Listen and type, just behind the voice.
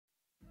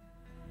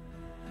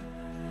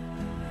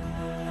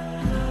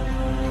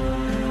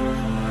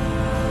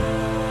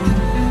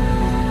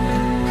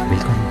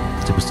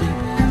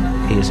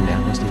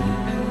ASMR-afsnittet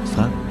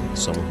fra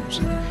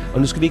sommerhuset. Og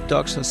nu skal vi ikke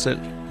doxe os selv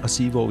og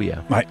sige, hvor vi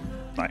er. Nej.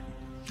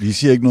 Vi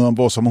siger ikke noget om,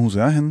 hvor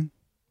sommerhuset er henne.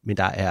 Men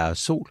der er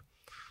sol.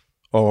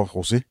 Og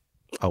rosé.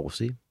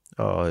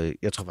 Og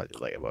jeg tror faktisk, jeg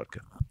drikker vodka.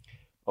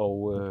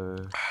 Og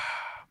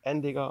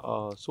anlægger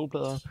og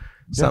solplader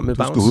sammen med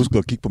Bounce. Du skal huske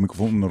at kigge på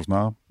mikrofonen, når du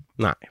snakker.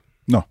 Nej.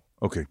 Nå,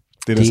 okay.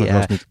 Det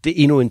er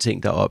endnu en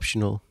ting, der er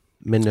optional.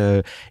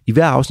 Men i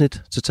hver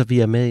afsnit, så tager vi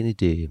jer med ind i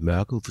det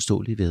mørke,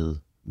 uforståelige ved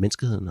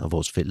menneskeheden og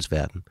vores fælles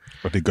verden.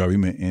 Og det gør vi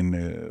med en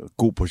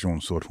god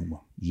portion sort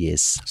humor.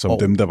 Yes. Som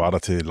dem, der var der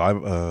til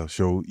live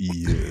show i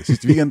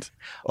sidste weekend.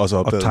 Også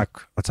opdagede.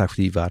 Og tak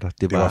fordi I var der.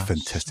 Det var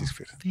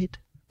fantastisk fedt.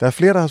 Der er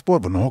flere, der har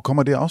spurgt, hvornår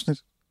kommer det afsnit?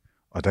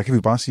 Og der kan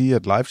vi bare sige,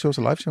 at live shows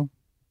er live show.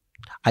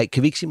 Ej,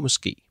 kan vi ikke sige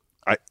måske?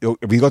 Ej, jo,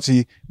 vi kan godt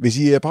sige, hvis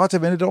I er parat til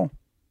at vente et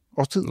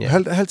års tid,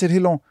 halvt til et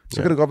helt år,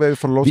 så kan det godt være, at vi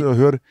får lov til at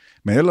høre det.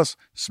 Men ellers,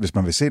 hvis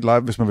man vil se live,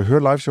 hvis man vil høre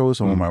live showet,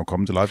 så må man jo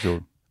komme til live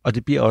showet. Og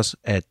det bliver også,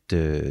 at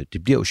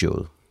det bliver jo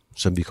showet,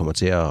 som vi kommer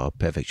til at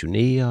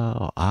perfektionere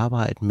og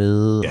arbejde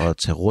med og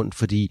tage rundt,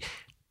 fordi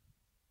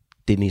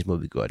det er den eneste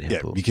måde, vi gør det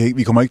her på.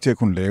 Vi kommer ikke til at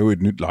kunne lave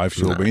et nyt live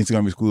show, hver eneste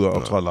gang, vi skal ud og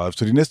optræde live.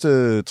 Så de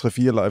næste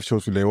 3-4 live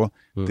shows, vi laver,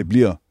 det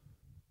bliver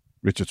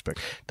Richard Speck.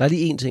 Der er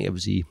lige en ting, jeg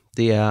vil sige.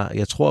 Det er,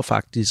 jeg tror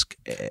faktisk...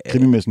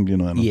 Krimimessen bliver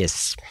noget andet.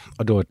 Yes,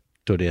 og det var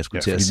det, jeg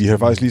skulle til at sige. Vi har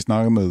faktisk lige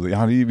snakket med... Vi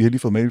har lige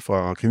fået mail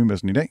fra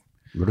Krimimessen i dag.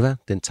 Ved du hvad?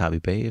 Den tager vi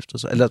bagefter.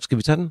 Så. Eller skal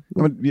vi tage den?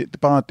 Jamen, det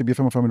bliver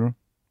 45 minutter.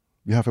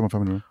 Vi har 45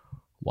 minutter.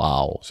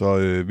 Wow.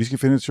 Så vi skal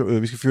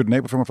fyre den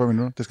af på 45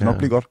 minutter. Det skal nok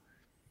blive godt.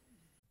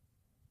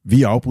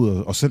 Vi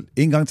afbryder os selv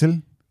en gang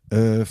til,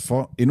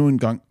 for endnu en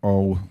gang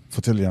at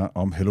fortælle jer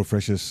om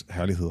HelloFresh's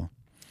herligheder.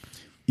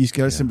 I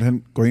skal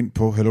simpelthen gå ind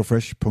på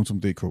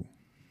hellofresh.dk,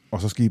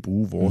 og så skal I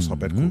bruge vores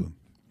rabatkode.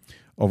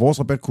 Og vores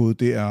rabatkode,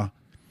 det er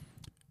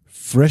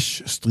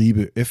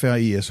FRESH-stribe,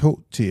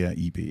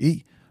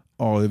 FRESH-TRIBE.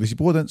 Og hvis I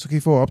bruger den, så kan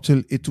I få op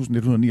til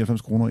 1.199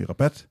 kroner i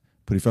rabat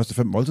på de første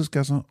 5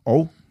 måltidskasser,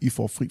 og I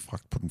får fri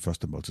fragt på den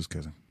første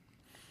måltidskasse.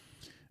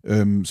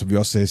 Som vi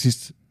også sagde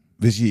sidst,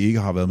 hvis I ikke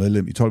har været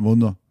medlem i 12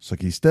 måneder, så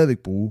kan I stadigvæk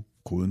bruge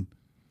koden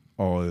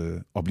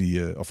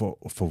og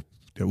få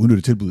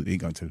udnyttet tilbuddet en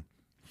gang til.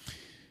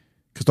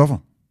 Christoffer,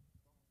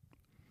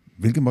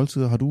 hvilke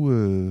måltider har du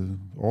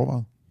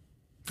overvejet?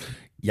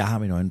 Jeg har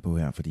mine øjne på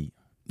her, fordi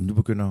nu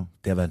begynder,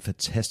 det har været en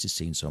fantastisk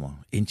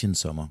sensommer, Indian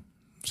sommer,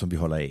 som vi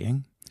holder af,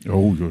 ikke?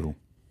 Jo.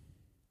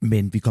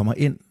 Men vi kommer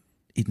ind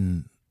i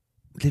den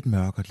lidt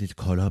mørkere, lidt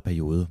koldere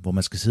periode, hvor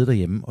man skal sidde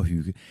derhjemme og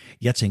hygge.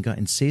 Jeg tænker,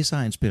 en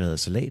Cæsar-inspireret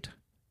salat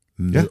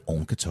med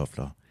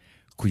ovenkartofler,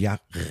 kunne jeg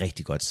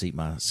rigtig godt se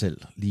mig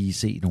selv lige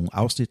se nogle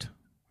afsnit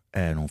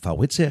af nogle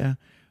favoritserier,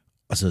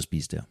 og sidde og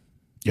spise der.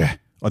 Ja,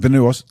 og den er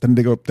jo også, den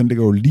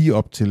ligger jo lige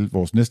op til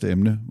vores næste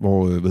emne,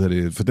 hvor,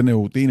 for den er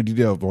jo, det er en af de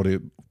der, hvor det er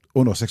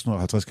under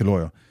 650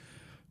 kalorier.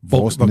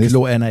 Hvor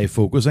kalorierne er i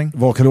fokus, ikke?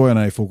 Hvor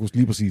kalorierne er i fokus,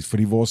 lige præcis,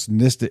 fordi vores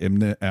næste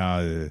emne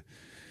er,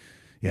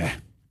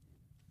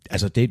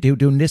 Altså, det er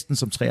jo næsten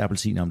som 3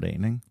 appelsiner om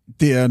dagen, ikke?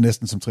 Det er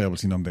næsten som 3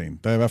 appelsiner om dagen.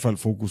 Der er i hvert fald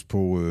fokus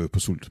på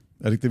sult.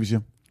 Er det ikke det, vi siger?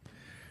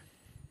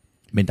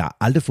 Men der er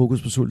aldrig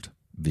fokus på sult,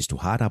 hvis du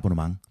har et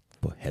abonnement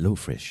på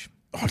HelloFresh.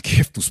 Hold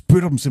kæft, du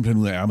spytter dem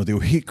simpelthen ud af ærmet. Det er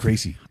jo helt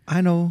crazy. I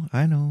know.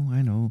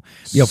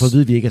 Vi har fået at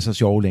vide, at vi ikke er så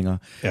sjove længere,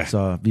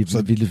 så vi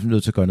er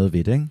nødt til at gøre noget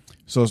ved det, ikke?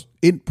 Så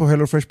ind på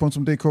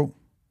hellofresh.dk,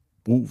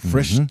 brug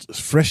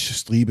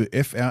fresh-stribe,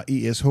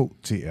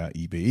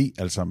 FRESH-TRIBE,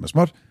 alt sammen med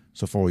småt,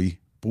 så får I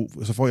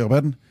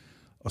rabatten,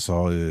 og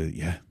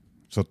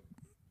så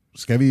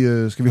skal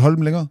vi holde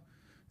dem længere,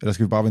 eller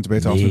skal vi bare vende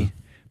tilbage til afsnittet?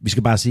 Vi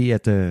skal bare sige,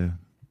 at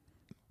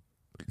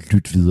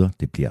lyt videre,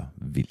 det bliver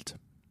vildt.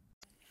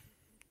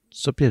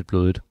 Så bliver det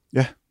blodigt.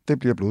 Ja, det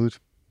bliver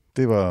blodigt.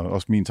 Det var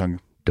også min tanke.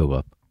 Duk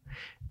op.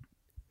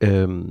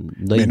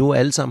 Når I nu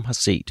alle sammen har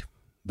set,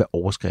 hvad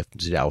overskriften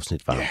til det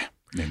afsnit var,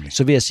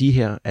 så vil jeg sige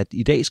her, at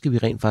i dag skal vi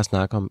rent faktisk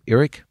snakke om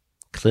Eric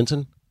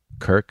Clinton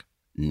Kirk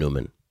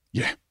Newman.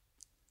 Ja,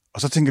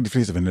 og så tænker de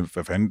fleste,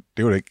 hvad fanden,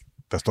 det er jo ikke,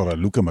 der står der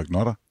Luka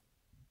Magnotta,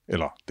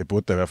 eller det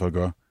burde der i hvert fald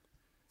gøre.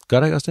 Gør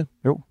der ikke også det?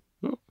 Jo.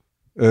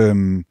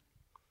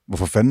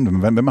 Hvorfor fanden,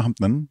 hvem er ham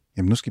den anden?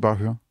 Jamen nu skal I bare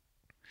høre.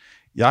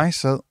 Jeg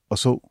sad og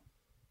så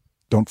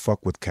Don't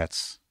Fuck With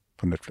Cats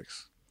på Netflix.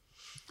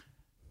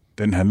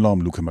 Den handler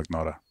om Luka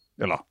Magnotta.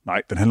 Eller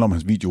nej, den handler om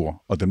hans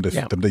videoer, og dem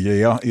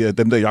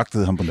der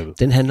jagtede ham på nettet.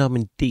 Den handler om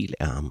en del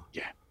af ham.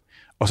 Ja.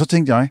 Og så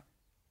tænkte jeg,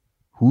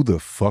 who the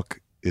fuck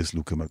is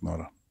Luka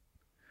Magnotta?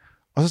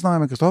 Og så snakkede jeg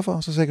med Christoffer,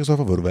 og så sagde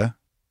Christoffer, ved du hvad?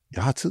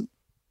 Jeg har tid.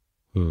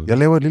 Jeg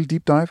laver et lille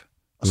deep dive,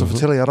 og så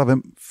fortæller jeg dig,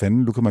 hvem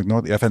fanden Luka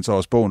Magnotta. Jeg fandt så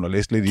også bogen og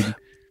læste lidt i den.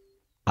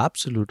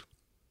 Absolut.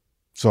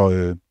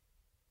 Så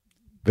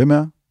hvem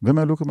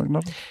er Luka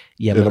Magnotta?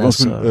 Jamen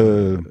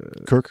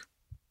Kirk.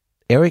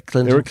 Eric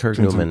Clinton Kirk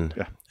Newman.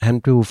 Ja.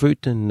 Han blev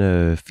født den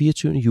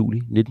 24. juli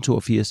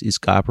 1982 i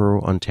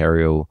Scarborough,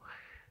 Ontario.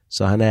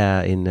 Så han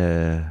er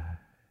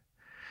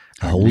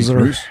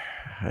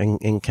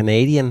en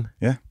Canadian.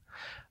 Ja.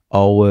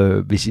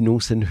 Og hvis I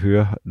nogensinde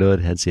hører noget af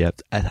det, han siger,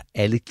 altså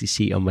alle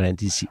klichéer om,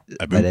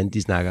 hvordan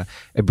de snakker.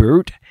 A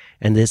bird,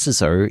 and this is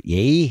her,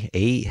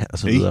 yay, og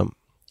så videre.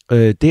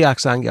 Det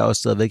accent, jeg også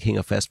stadigvæk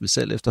hænger fast ved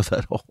selv efter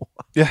hvert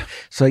år. Ja.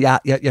 Så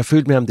jeg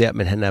følte med ham der,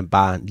 men han er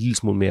bare en lille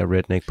smule mere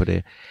redneck på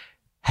det.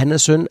 Han er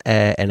søn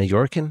af Anna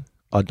Yorkin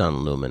og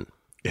Donald Newman.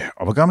 Ja,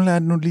 og hvor gammel er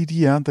det nu lige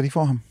de er, da de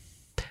får ham?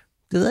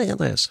 Det ved jeg,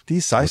 Andreas. De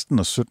er 16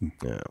 og 17.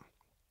 Ja.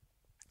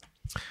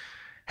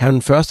 Han er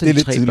den første af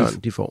de 3 børn,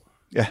 de får.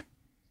 Ja.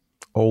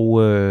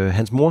 Og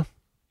hans mor,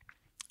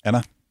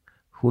 Anna,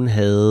 hun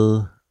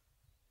havde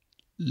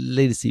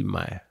lidt at sige med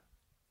mig.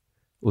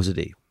 OCD.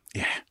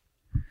 Ja.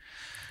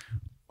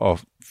 Og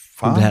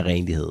far... Hun vil have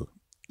renlighed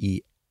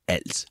i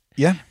alt.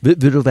 Ja.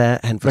 Ved du hvad,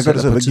 han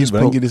fortæller på et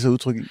tidspunkt... Hvordan giver det så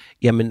udtryk i?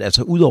 Jamen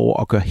altså,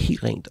 udover at gøre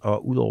helt rent,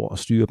 og udover at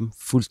styre dem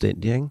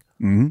fuldstændig, ikke?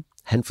 Mm-hmm.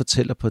 Han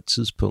fortæller på et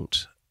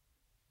tidspunkt,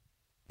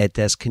 at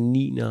deres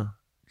kaniner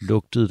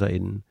lugtede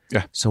derinde,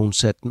 så hun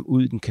satte dem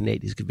ud i den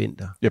kanadiske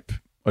vinter. Yep.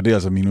 Og det er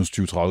altså minus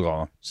 20-30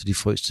 grader. Så de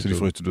frøs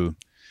til døde.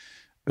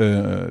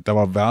 Der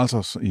var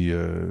værelser i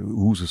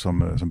huset,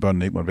 som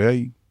børnene ikke måtte være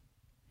i.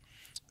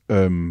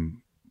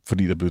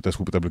 Fordi der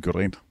blev gjort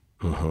rent.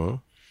 Uh-huh.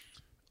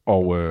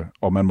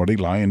 Og man måtte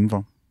ikke lege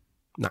indenfor.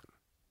 Nej.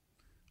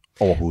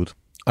 Overhovedet.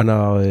 Og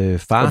når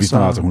far og vi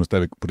snakker, så... altså, hun er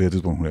stadigvæk på det her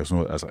tidspunkt, hun er sådan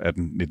noget, altså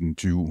 18, 19,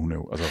 20, hun er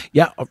jo... Altså...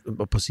 Ja,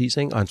 og præcis,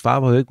 ikke? Og hans far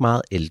var jo ikke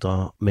meget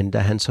ældre, men da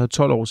han så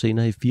 12 år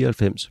senere i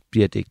 94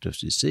 bliver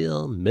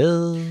diagnosticeret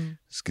med...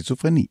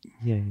 skizofreni.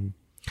 Ja.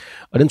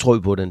 Og den tror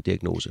vi på, den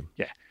diagnose.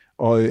 Ja.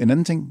 Og en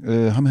anden ting,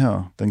 ham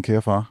her, den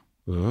kære far,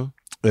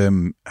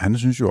 han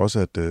synes jo også,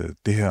 at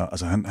det her,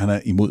 altså han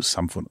er imod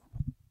samfundet.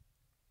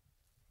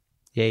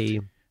 Ja.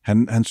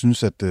 Han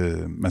synes, at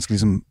man skal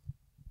ligesom,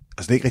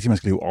 altså det er ikke rigtigt, man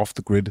skal leve off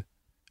the grid,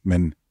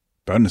 men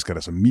børnene skal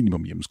da som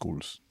minimum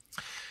hjemmeskoles.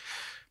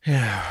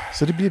 Ja.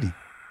 Så det bliver de.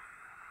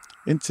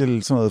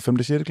 Indtil sådan noget 5.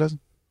 og 6. klasse?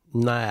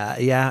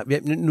 Nej,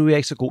 nu er jeg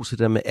ikke så god til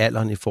det med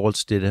alderen i forhold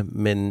til det,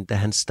 men da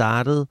han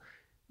startede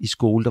i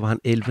skole, der var han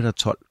 11 eller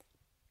 12.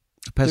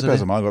 Det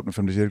passer meget godt med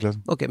 5. og 6.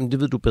 klasse. Okay, men det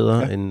ved du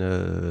bedre,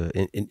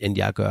 end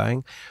jeg gør,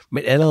 ikke?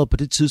 Men allerede på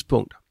det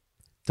tidspunkt,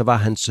 der var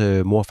hans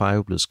mor og far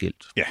jo blevet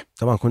skilt. Ja.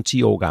 Der var han kun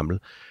 10 år gammel.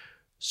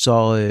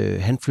 Så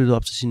han flyttede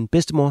op til sin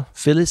bedstemor,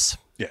 Phyllis,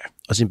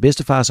 og sin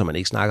bedstefar, som man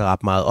ikke snakker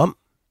ret meget om.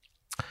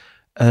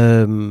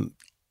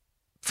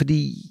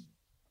 Fordi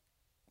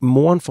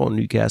moren får en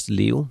ny kæreste,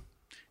 Leo.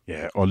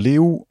 Ja, og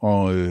Leo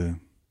og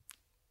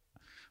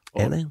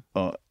Anna.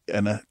 Og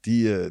Anna,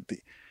 de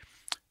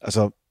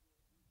altså...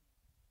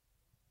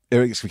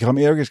 Erik, skal vi kalde ham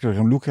Erik, skal vi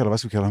kalde ham Luka, eller hvad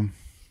skal vi kalde ham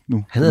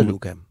nu? Han hedder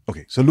Luka.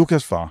 Okay, så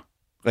Lukas far,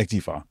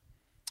 rigtig far,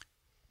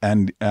 er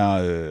en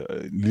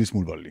lille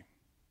smule voldelig.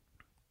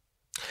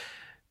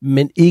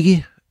 Men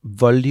ikke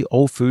voldelig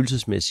og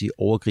følelsesmæssigt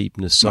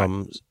overgribende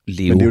som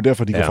Leo. Men det er jo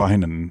derfor, de går fra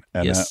hinanden,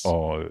 Anna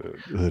og...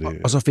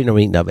 Og så finder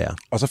hun en, der er værd.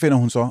 Og så finder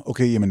hun så,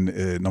 okay, jamen,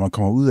 når man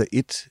kommer ud af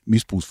et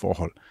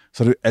misbrugsforhold,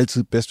 så er det jo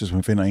altid bedst, hvis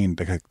man finder en,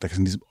 der kan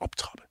sådan ligesom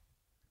optrappe.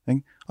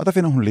 Ikke? Og der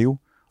finder hun Leo.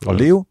 Og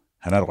Leo,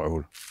 han er et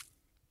røvhul.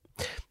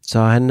 Så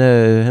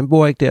han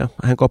bor ikke der.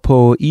 Han går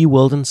på E.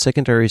 Weldon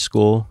Secondary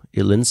School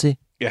i Lindsay.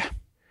 Ja.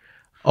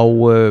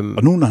 Og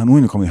nu, når han nu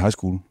er kommet i high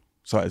school,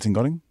 så er alting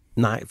godt, ikke?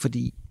 Nej,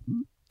 fordi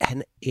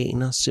han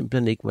aner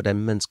simpelthen ikke, hvordan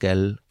man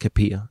skal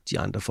kapere de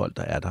andre folk,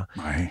 der er der.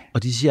 Nej.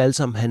 Og de siger alle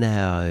sammen, at han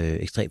er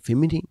ekstremt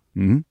feminin.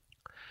 Mm-hmm.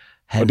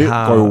 Og det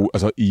går jo,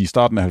 altså i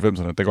starten af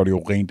 90'erne, der går det jo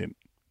rent ind.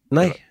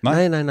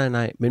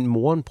 Nej. Men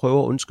moren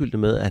prøver at undskylde det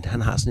med, at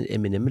han har sådan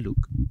en M&M-look.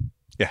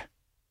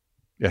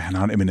 Ja, han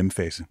har en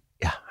M&M-fase.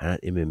 Ja, han har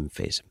en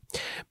M&M-fase.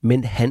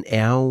 Men han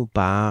er jo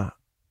bare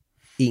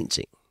én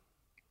ting,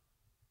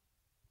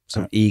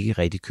 som ikke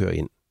rigtig kører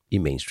ind i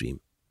mainstream.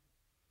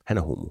 Han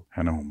er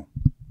homo.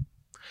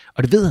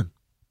 Og det ved han.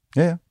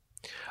 Ja.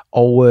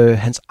 Og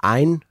hans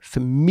egen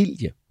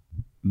familie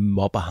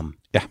mobber ham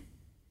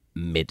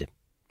med det.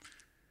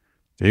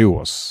 Det er jo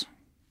også...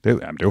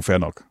 Det er jo fair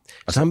nok.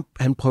 Altså,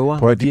 han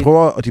prøver...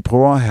 De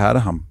prøver at hærde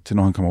ham til,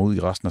 når han kommer ud i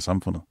resten af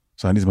samfundet.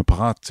 Så han ligesom er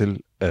parat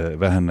til,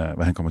 hvad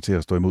han kommer til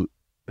at stå imod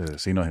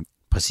senere hen.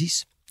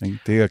 Præcis.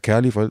 Det er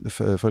kærlige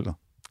forældre.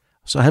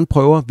 Så han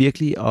prøver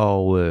virkelig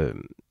at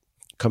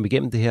komme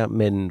igennem det her,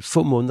 men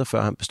få måneder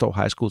før han består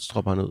high school, så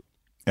dropper han ud.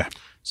 Ja.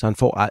 Så han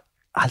får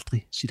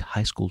aldrig sit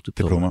high school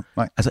diploma.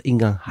 Nej. Altså ikke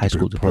engang high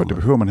school diploma. Det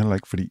behøver man heller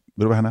ikke, fordi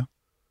ved du, hvad han er?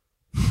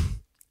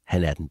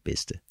 Han er den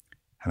bedste.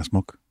 Han er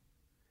smuk.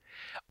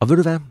 Og ved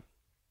du hvad?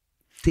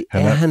 Det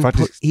han er han på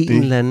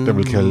en eller anden... der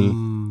vil kalde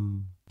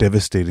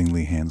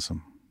devastatingly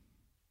handsome.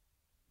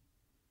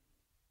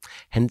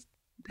 Han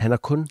har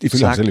kun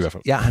sagt... ham selv i hvert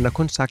fald. Ja, han har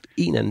kun sagt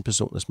en anden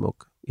person er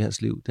smuk i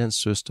hans liv. Det er hans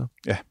søster.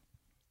 Ja.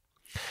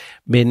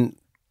 Men...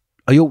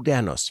 Og jo, det er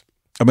han også.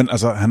 Men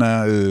altså, han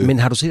er... Men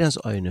har du set hans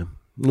øjne?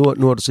 Nu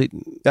har du set...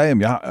 Ja,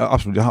 jamen,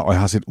 absolut. Og jeg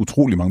har set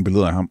utrolig mange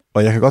billeder af ham.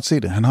 Og jeg kan godt se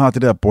det. Han har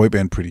det der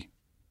boyband pretty.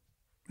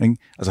 Ikke?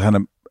 Altså, han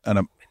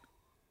er...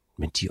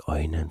 Men de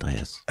øjne,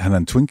 Andreas. Han er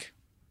en twink.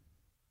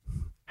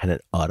 Han er en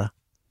otter.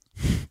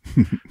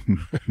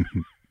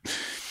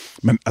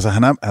 Men altså,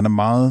 han er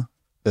meget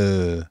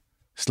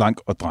slank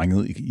og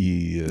drenget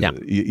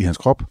i hans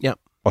krop. Ja.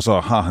 Og så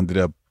har han det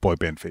der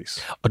boyband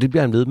face. Og det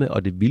bliver han ved med,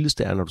 og det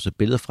vildeste er, når du ser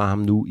billeder fra ham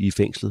nu i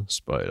fængslet,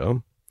 spoiler,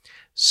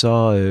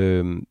 så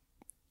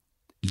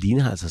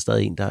ligner han altså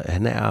stadig en,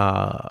 han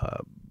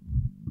er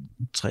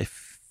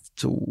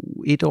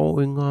 1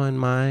 år yngre end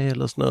mig,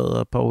 eller sådan noget,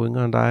 og et par år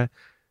yngre end dig.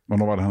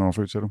 Hvornår var det, han var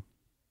født, siger du?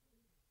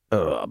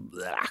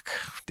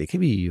 Det kan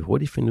vi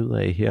hurtigt finde ud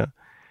af her.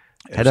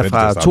 Han er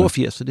fra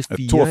 82, så det er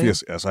 4.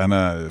 82, altså han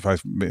er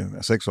faktisk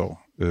 6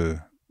 år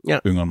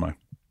yngre end mig.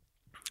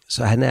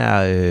 Så han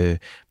er...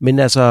 men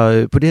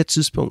altså, på det her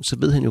tidspunkt, så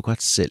ved han jo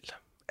godt selv,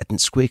 at den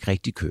skulle ikke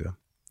rigtig køre.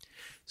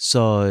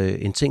 Så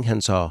en ting,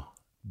 han så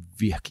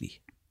virkelig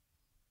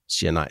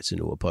siger nej til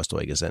nu, og påstår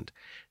ikke er sandt,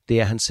 det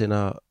er, at han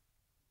sender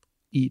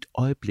i et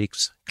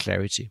øjebliks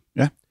clarity.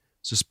 Ja.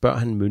 Så spørger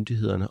han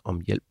myndighederne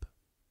om hjælp.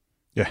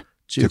 Ja,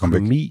 til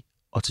økonomi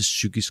og til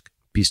psykisk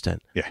bistand.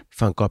 Ja.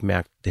 For han godt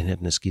mærke, at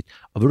den er skidt.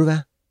 Og ved du hvad?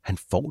 Han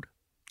får det.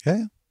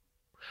 Ja.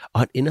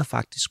 Og han ender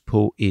faktisk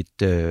på et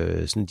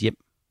sådan et hjem,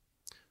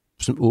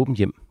 sådan et åbent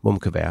hjem, hvor man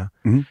kan være.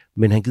 Mm-hmm.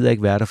 Men han gider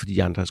ikke være der, fordi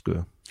de andre er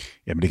skøre.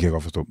 Jamen det kan jeg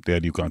godt forstå. Det er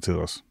de jo garanteret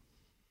også.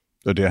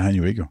 Og det er han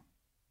jo ikke jo.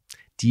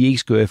 De er ikke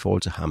skøre i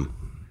forhold til ham.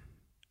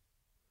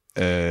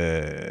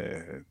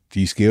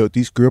 De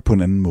er skøre på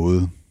en anden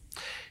måde.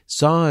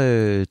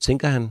 Så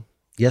tænker han,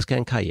 jeg skal have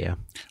en karriere.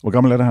 Hvor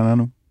gammel er det, han er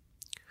nu?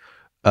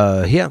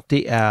 Her,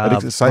 det er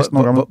det ikke 16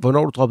 år gammel?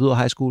 Hvornår du droppede ud af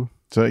high school?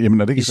 Så,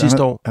 jamen er det ikke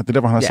sidste år? Det der,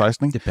 hvor han er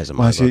 16, ikke? Det passer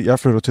meget. Han siger, jeg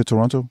flytter til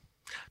Toronto.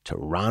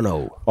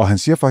 Og han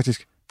siger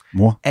faktisk,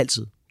 mor.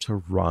 Altid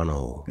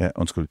Toronto. Ja,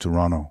 undskyld,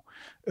 Toronto.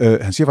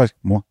 Han siger faktisk,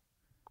 mor,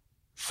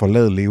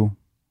 forlad Leo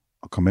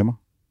og kom med mig.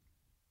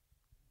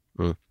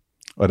 Mm.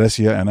 Og der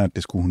siger Anna, at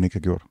det skulle hun ikke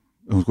have gjort.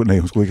 Hun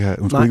skulle ikke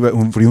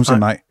have, fordi hun sagde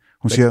nej.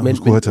 Hun siger, hun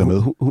skulle have taget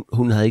med.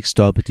 Hun havde ikke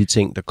stoppet de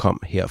ting, der kom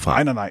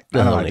herfra. Nej, det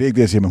er ikke det,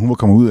 jeg siger, men hun var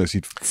kommet ud af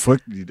sit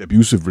frygteligt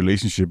abusive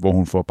relationship, hvor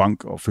hun får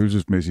bank og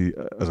følelsesmæssigt.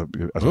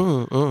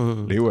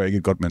 Leo er ikke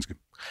et godt menneske.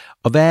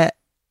 Og hvad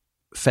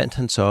fandt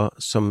han så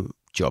som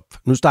job?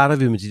 Nu starter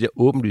vi med de der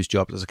åbenlyse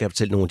jobs, og så kan jeg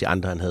fortælle nogle af de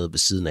andre, han havde ved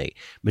siden af.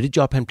 Men det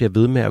job, han bliver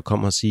ved med at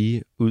komme og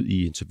sige ud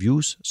i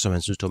interviews, som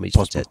han synes, det var mest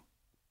fantastisk.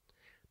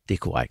 Det er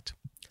korrekt.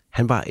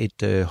 Han var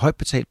et højt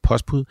betalt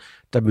postbud,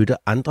 der mødte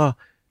andre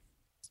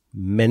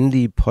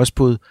mandlige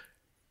postbud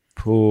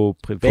på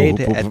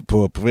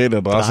private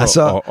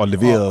adresser og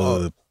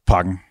leverede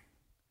pakken.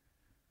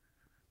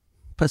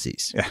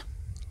 Præcis. Ja.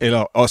 Eller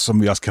også,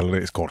 som vi også kalder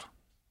det, escort.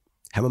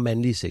 Han var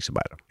mandlig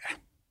sexarbejder.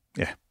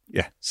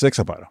 Ja.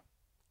 Sexarbejder.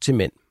 Til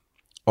mænd.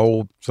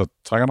 Og så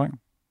trækker dreng?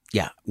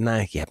 Ja,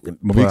 nej, ja.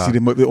 Må vi ikke sige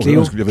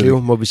det? Cleo,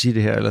 må vi sige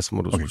det her, ellers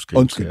må du skulle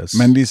skrive til os.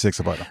 Mandlige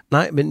sexarbejder.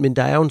 Nej, men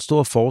der er jo en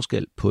stor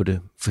forskel på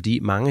det, fordi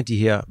mange af de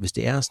her, hvis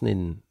det er sådan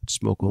en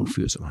smuk ung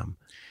fyr som ham,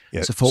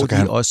 så får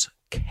de også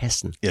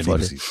kassen for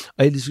det.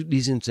 Og jeg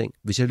lige sådan en ting,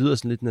 hvis jeg lyder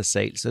sådan lidt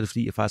nasal, så er det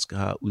fordi, jeg faktisk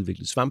har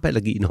udviklet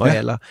svampeallergi i en høj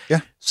alder.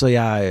 Ja. Så du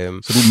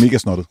er mega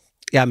snottet.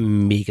 Jeg er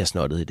mega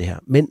snottet i det her.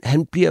 Men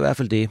han bliver i hvert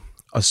fald det.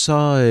 Og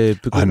så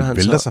begynder han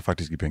vælter sig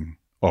faktisk i penge.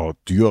 Og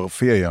dyre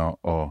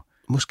ferier og...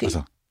 Måske.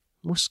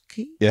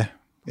 Måske. Ja.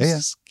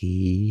 Måske.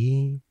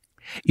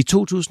 I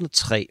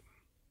 2003,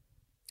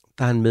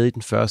 der er han med i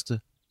den første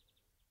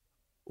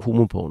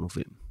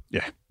homopornofilm. Ja.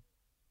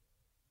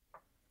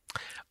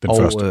 Den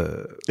første.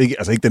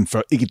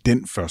 Ikke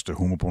den første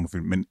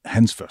homopornofilm, men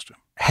hans første.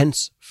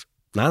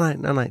 Nej.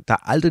 Der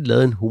er aldrig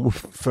lavet en homo...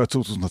 Før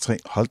 2003.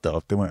 Hold da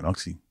op, det må jeg nok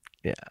sige.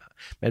 Ja,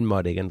 man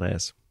måtte ikke,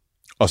 Andreas.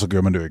 Og så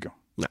gør man det jo ikke.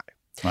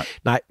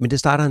 Nej, men det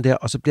starter han der,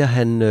 og så bliver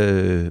han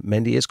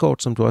mandlig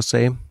escort, som du også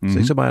sagde,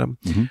 sexarbejder.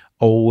 Mm-hmm.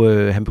 Og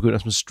han begynder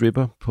som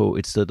stripper på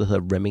et sted, der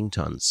hedder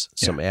Remingtons,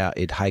 som er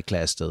et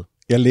high-class sted.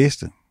 Jeg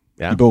læste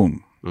i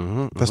bogen,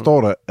 der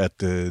står der,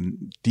 at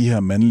de her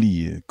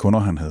mandlige kunder,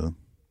 han havde,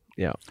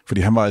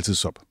 fordi han var altid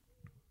sub.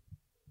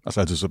 Altså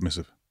altid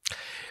submissive.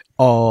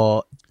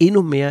 Og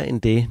endnu mere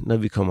end det, når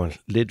vi kommer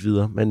lidt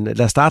videre. Men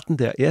lad os starte den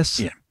der,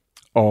 yes. Ja.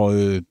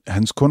 Og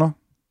hans kunder,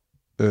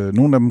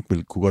 nogle af dem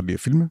kunne godt lide at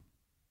filme.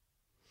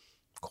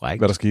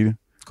 Korrekt. Hvad der skete.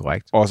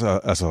 Korrekt.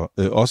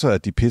 Også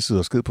at de pissede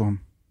og sked på ham.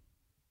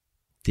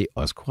 Det er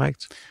også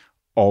korrekt.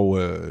 Og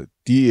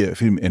de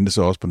film endte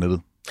så også på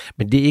nettet.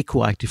 Men det er ikke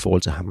korrekt i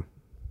forhold til ham.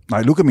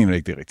 Nej, Luka mener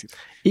ikke, det er rigtigt.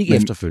 Ikke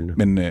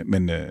efterfølgende.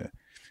 Men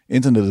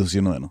internettet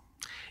siger noget andet.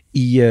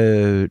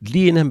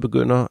 Lige inden han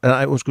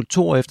begynder,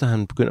 2 år efter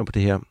han begynder på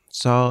det her,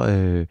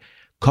 så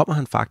kommer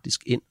han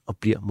faktisk ind og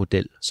bliver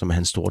model, som er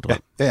hans store drøm.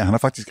 Ja, han er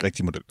faktisk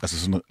rigtig model.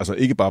 Altså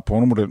ikke bare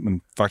pornomodel,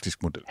 men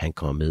faktisk model. Han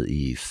kommer med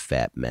i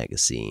Fab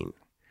Magazine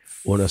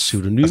under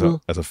pseudonymet.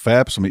 Altså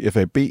Fab som i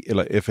FAB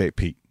eller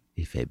FAP?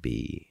 FAB.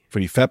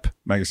 Fordi Fab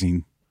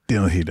Magazine, det er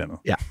noget helt andet.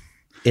 Ja,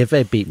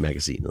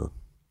 FAB-magasinet.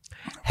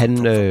 Han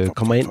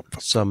kommer ind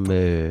som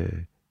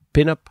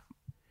pin-up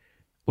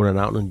under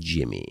navnet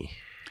Jimmy.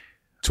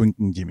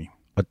 Twinken Jimmy.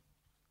 Og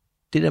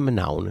det der med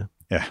navne.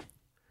 Ja.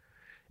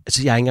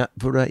 Altså, jeg har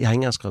ikke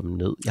engang skrevet dem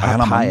ned. Jeg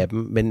har et par af dem,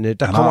 men han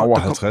har over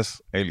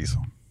 50 aliaser.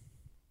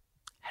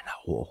 Han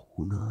har over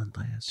 100,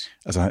 Andreas.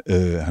 Altså,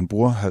 han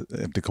bruger...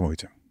 Det kommer vi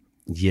til.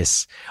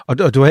 Yes.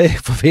 Og du er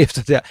for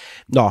efter der.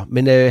 Nå,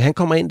 men han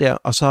kommer ind der,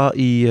 og så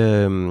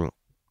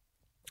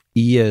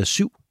i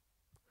 7,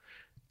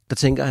 der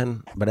tænker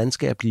han, hvordan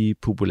skal jeg blive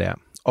populær?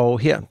 Og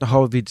her, der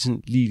hopper vi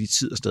sådan lige i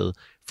tid og sted.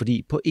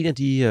 Fordi på en af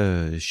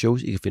de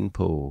shows, I kan finde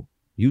på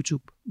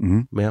YouTube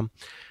med ham,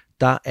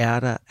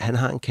 han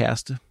har en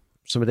kæreste,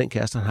 som er den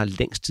kæreste, han har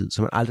længst tid,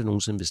 som han aldrig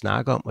nogensinde vil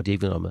snakke om, og det er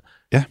ikke noget med.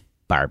 Ja.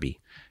 Barbie.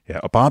 Ja,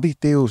 og Barbie,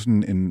 det er jo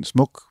sådan en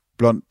smuk,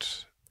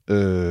 blond,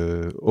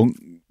 ung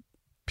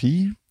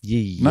pige?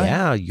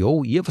 Ja,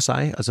 jo, i og for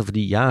sig. Altså,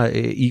 fordi jeg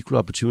er equal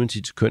opportunity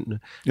til kønnene.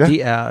 Ja.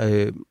 Det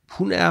er,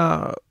 hun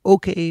er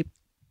okay,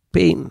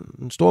 pæn,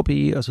 en stor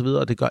pige og så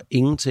videre, og det gør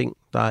ingenting.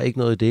 Der er ikke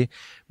noget i det.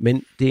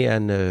 Men det er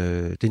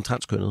en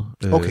transkønnet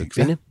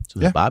kvinde,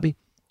 som hedder Barbie,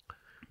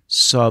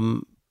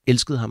 som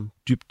elskede ham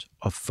dybt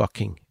og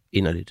fucking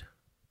inderligt.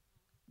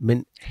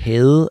 Men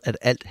havde, at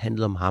alt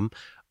handlede om ham,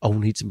 og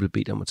hun helt simpelthen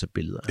blev bedt om at tage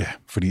billeder. Ja,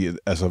 fordi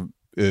altså,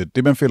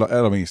 det man føler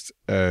allermest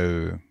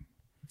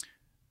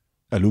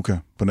af Luka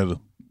på nettet,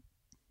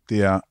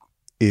 det er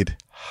et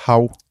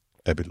hav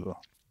af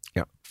billeder.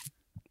 Ja.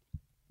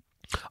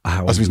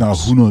 Altså vi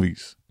snakker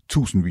hundredvis,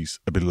 tusindvis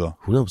af billeder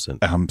 100%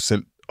 af ham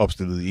selv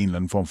opstillet i en eller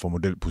anden form for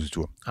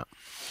modelpositur. Ja.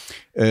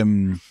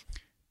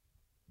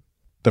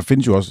 Der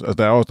findes jo også,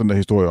 altså der er også den der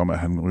historie om, at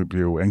han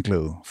blev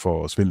anklaget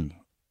for svindel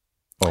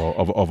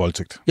og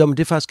voldtægt. Jo, men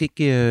det er faktisk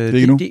ikke,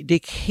 det er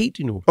ikke helt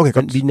endnu. Okay,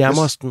 godt. Men vi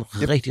nærmer os den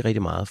rigtig,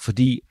 rigtig meget,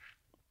 fordi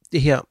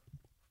det her,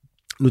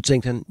 nu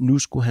tænkte han, nu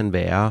skulle han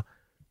være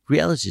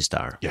reality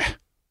star. Ja.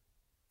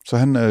 Så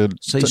han lavede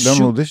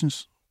nogle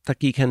auditions. Der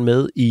gik han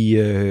med i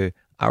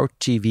Our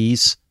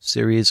TV's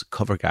series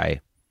Cover Guy.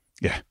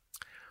 Ja.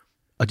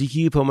 Og de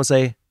kiggede på mig og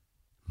sagde,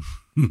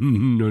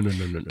 no.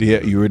 Det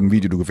er jo en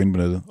video, du kan finde på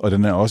nettet. Og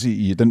den er også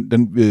i, den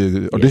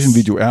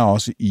audition-video er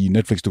også i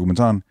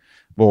Netflix-dokumentaren,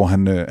 hvor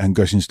han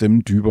gør sin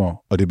stemme dybere,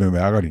 og det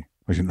bemærker de.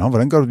 Og siger,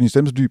 hvordan gør du din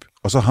stemme så dyb?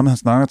 Og så ham, han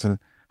snakker til,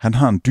 han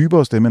har en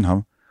dybere stemme end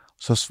ham.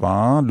 Så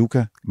svarer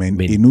Luka med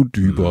en endnu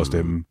dybere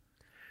stemme.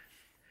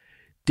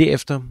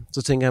 Derefter,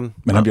 så tænker han...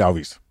 Men han bliver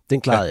afvist.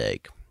 Den klarede jeg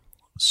ikke.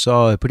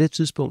 Så på det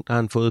tidspunkt har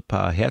han fået et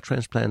par hair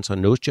transplants og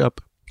nose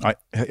job. Nej,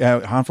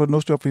 har han fået et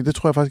nose job? Fordi det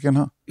tror jeg faktisk ikke, han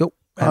har. Jo,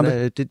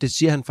 det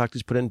siger han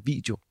faktisk på den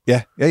video.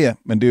 Ja,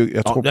 men det er jo,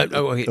 jeg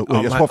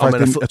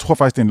tror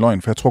faktisk, det er en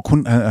løgn, for jeg tror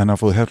kun, han har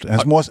fået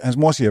hans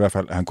mor siger i hvert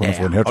fald, at han kun har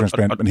fået en hair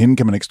transplant, men hende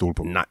kan man ikke stole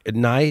på.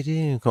 Nej,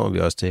 det kommer vi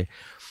også til.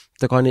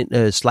 Der går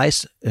ind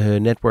Slice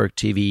Network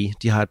TV,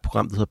 de har et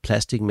program, der hedder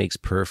Plastic Makes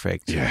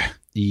Perfect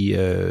i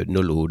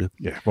 08.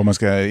 Ja, hvor man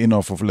skal ind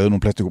og få lavet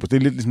nogle plastikoperationer. Det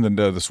er lidt ligesom den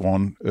der The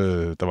Swan,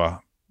 der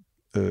var.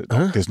 Det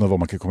er sådan noget, hvor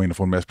man kan komme ind og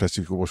få en masse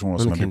plastikoperationer,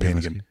 så man bliver pæn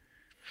igen.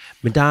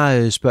 Men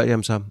der spørger jeg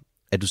ham så,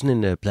 er du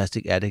sådan en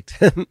plastic addict?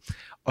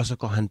 Og så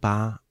går han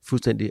bare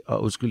fuldstændig,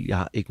 og undskyld, jeg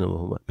har ikke noget med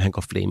humor, men han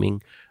går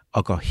flaming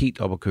og går helt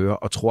op og kører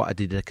og tror, at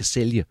det er det, der kan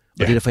sælge. Og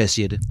det er derfor, jeg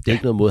siger det. Det er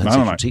ikke noget mod, han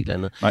siger helt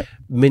andet. Nej.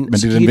 Men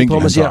det er den vinkel,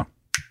 han siger,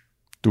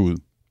 du ud.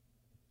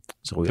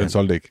 Så ryger den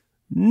solgte ikke.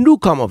 Nu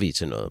kommer vi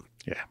til noget.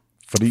 Ja.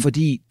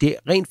 Fordi det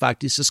rent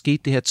faktisk, så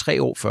skete det her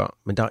 3 år før,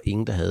 men der var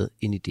ingen, der havde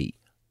en idé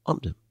om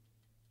det.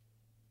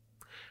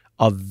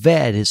 Og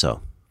hvad er det så?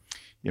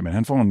 Jamen,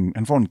 han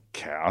får en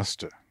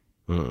kæreste.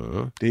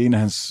 Det er en af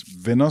hans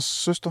venners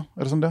søster,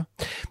 er det sådan der?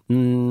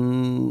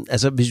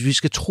 Altså, hvis vi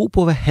skal tro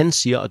på, hvad han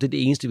siger, og det er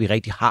det eneste, vi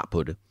rigtig har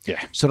på det,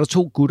 så er der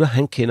 2 gutter,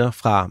 han kender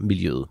fra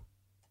miljøet.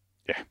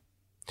 Ja.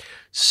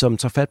 Som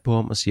tager fat på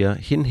ham og siger,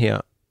 hende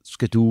her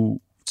skal du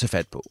tage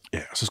fat på. Ja,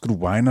 og så skal du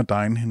wine og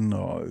dine hende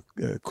og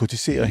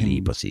kortisere hende.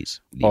 Lige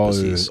præcis.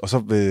 Og så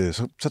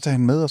tager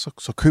han med, og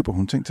så køber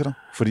hun ting til dig,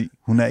 fordi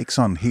hun er ikke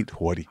sådan helt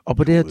hurtig. Og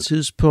på det her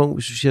tidspunkt,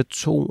 hvis vi siger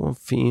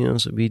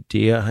 82, så vi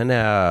der, han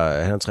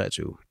er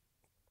 23.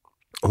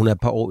 Hun er et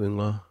par år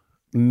yngre.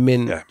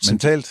 Men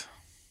mentalt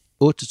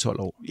 8-12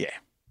 år. Ja.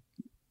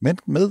 Men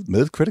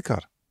med credit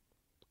card.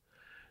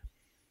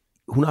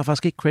 Hun har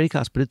faktisk ikke credit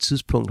cards på det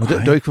tidspunkt.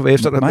 Det er ikke for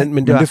efter dig,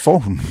 men det får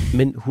hun.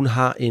 Men hun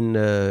har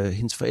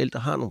hendes forældre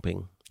har nogle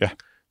penge. Ja.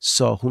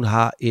 Så hun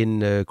har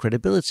en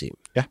credibility.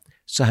 Ja.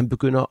 Så han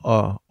begynder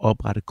at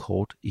oprette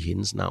kort i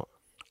hendes navn.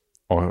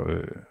 Og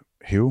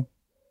hæve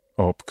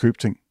og købe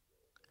ting.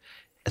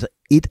 Altså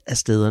et af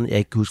stederne, jeg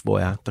ikke kan huske, hvor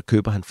jeg er, der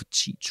køber han for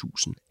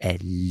 10.000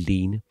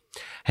 alene.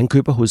 Han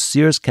køber hos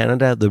Sears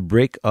Canada, The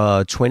Brick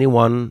og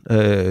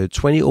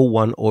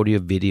 2001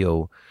 Audio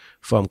Video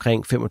for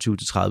omkring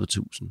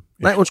 25-30.000. Ja.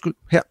 Nej, undskyld,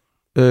 her.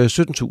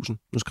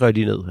 17.000. Nu skriver jeg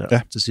lige ned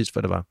her til sidst,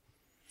 hvad det var.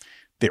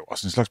 Det er jo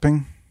også en slags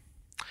penge.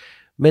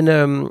 Men,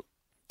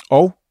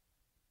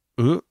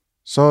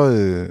 så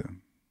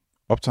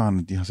optager han,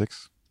 at de har sex.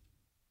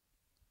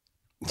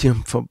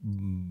 Jamen,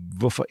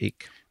 hvorfor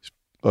ikke?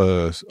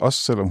 Også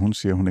selvom hun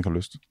siger, at hun ikke har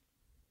lyst.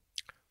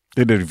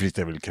 Det er det, de fleste,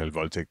 jeg vil kalde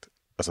voldtægt.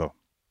 Altså.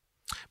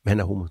 Men han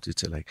er homo, det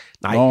tæller ikke.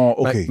 Nej,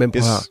 okay. Men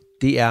prøv at høre,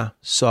 det er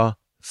så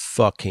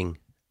fucking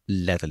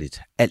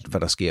latterligt. Alt,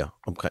 hvad der sker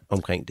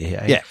omkring det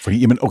her. Ikke? Ja, fordi,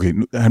 jamen, okay,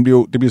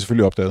 det bliver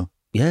selvfølgelig opdaget.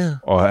 Ja.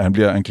 Og han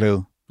bliver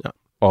anklaget. Ja.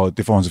 Og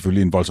det får han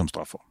selvfølgelig en voldsom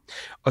straf for.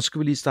 Og så skal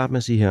vi lige starte med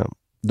at sige her,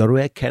 når du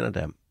er i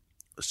Canada,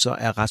 så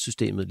er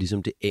retssystemet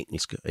ligesom det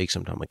engelske, og ikke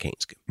som det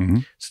amerikanske.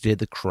 Mm-hmm. Så det er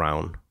The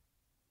Crown,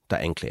 der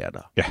anklager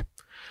dig. Ja.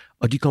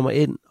 Og de kommer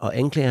ind, og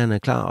anklagerne er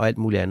klar og alt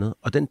muligt andet.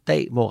 Og den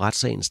dag, hvor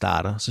retssagen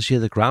starter, så siger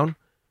The Crown,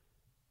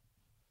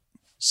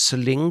 så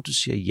længe du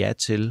siger ja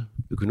til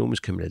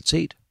økonomisk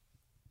kriminalitet,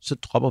 så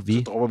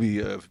dropper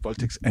vi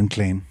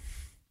voldtægtsanklagen.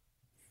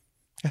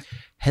 Ja.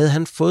 Havde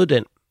han fået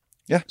den,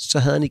 ja, så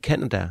havde han i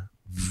Canada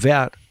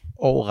hvert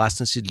år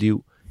resten af sit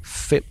liv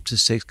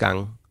 5-6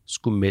 gange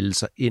skulle melde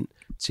sig ind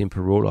til en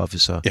parole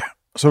officer. Ja,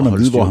 og så ville man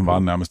vide, hvor han var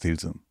nærmest hele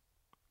tiden.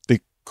 Det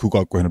kunne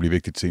godt gå hen og blive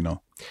vigtigt senere.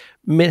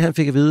 Men han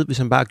fik at vide, hvis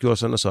han bare gjorde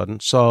sådan og sådan.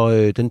 Så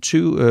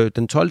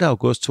den 12.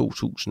 august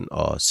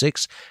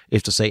 2006,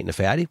 efter sagen er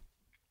færdig,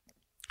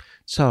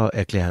 så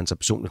erklærer han sig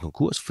personlig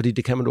konkurs, fordi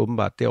det kan man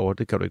åbenbart derovre,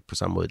 det kan du ikke på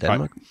samme måde i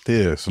Danmark. Nej,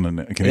 det er sådan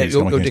en kanadisk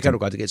jo, det kan du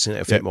godt, det kan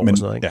sådan 5 år og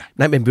sådan noget, ikke? Ja.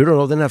 Nej, men ved du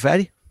når den er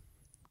færdig?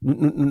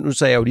 Nu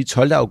sagde jeg jo lige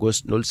 12.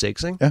 august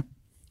 06, ikke? Ja.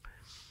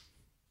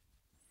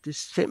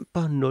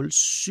 December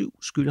 07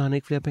 skylder han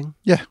ikke flere penge?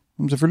 Ja,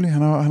 men selvfølgelig.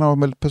 Han har jo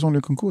meldt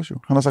personlig konkurs jo.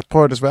 Han har sagt,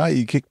 prøv at desværre,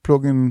 I kan ikke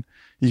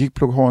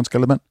plukke hår af en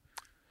skaldet mand.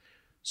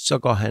 Så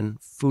går han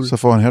Så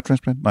får han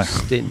hairtransplant? Nej.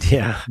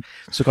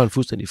 Så går han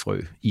fuldstændig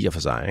frø i og for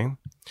sig, ikke?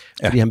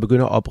 Fordi han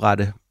begynder at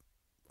oprette,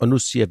 og nu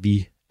siger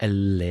vi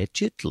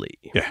allegedly,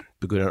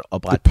 begynder at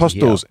oprette det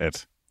påstås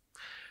at.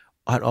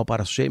 Og han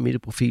opretter sociale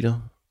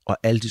medieprofiler, og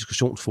alle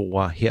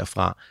diskussionsforer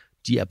herfra,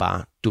 de er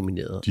bare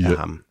domineret af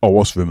ham.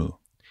 Oversvømmet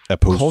af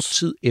posts. Kort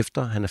tid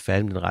efter han er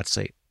færdig med den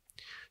retssag,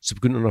 så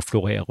begynder der at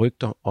florere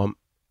rygter om,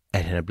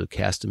 at han er blevet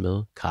kæreste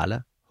med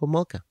Karla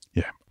Homolka.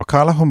 Ja, og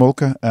Karla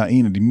Homolka er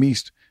en af de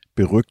mest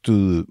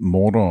berygtede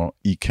mordere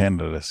i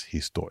Kanadas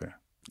historie.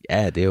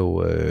 Ja, det er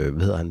jo,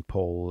 hvad hedder han,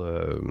 Paul,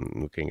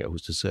 nu kan jeg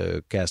huske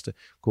det, kæreste,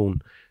 kone,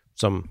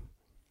 som,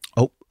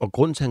 og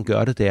grunden til, at han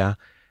gør det, det er,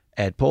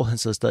 at Paul, han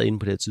sidder stadig inde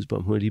på det her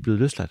tidspunkt, hun er lige blevet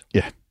løsladt.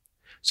 Ja.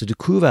 Så det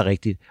kunne jo være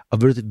rigtigt,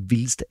 og ved du, det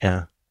vildeste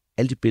er,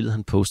 alle de billeder,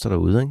 han poster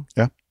derude, ikke?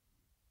 Ja.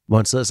 Hvor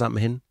han sidder sammen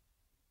med hende,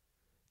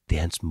 det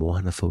er hans mor,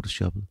 han har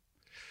photoshoppet.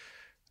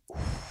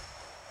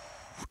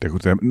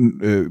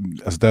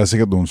 Der er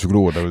sikkert nogle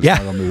psykologer, der vil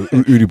snakke om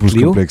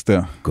Ødipus-kompleks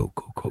der. Go.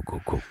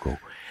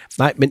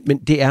 Nej, men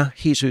det er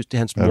helt seriøst, det er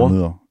hans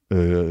mor.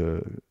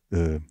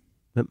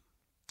 Hvem?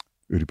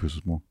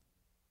 Ødipus' mor.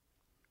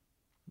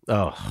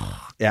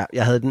 Ja,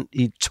 jeg havde den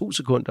i 2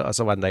 sekunder, og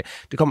så var den der.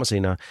 Det kommer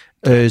senere.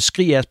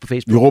 Skrig os på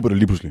Facebook. Vi råber det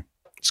lige pludselig.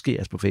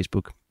 Skrig os på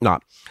Facebook. Nå,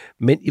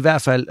 men i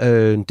hvert fald,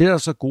 det der er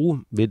så gode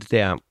ved det,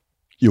 der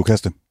I jo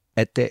kaste.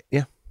 At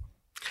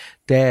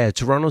da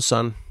Toronto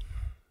Sun,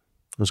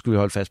 nu skal vi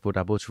holde fast på, at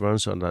der er både Toronto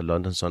Sun og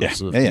London Sun,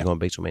 de kommer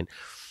begge to med ind.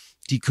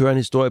 De kører en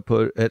historie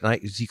på,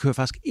 de kører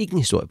faktisk ikke en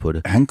historie på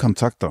det. Han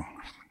kontakter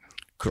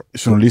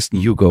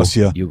journalisten og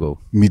siger,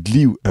 mit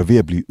liv er ved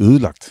at blive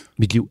ødelagt.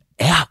 Mit liv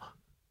er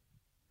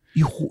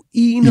i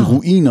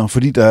ruiner,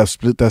 fordi der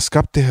er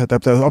skabt det her,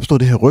 der er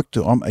opstået det her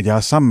rygte om, at jeg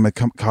er sammen med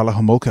Karla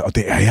Homolka, og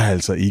det er jeg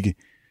altså ikke.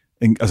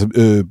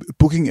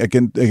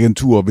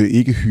 Booking-agenturer vil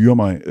ikke hyre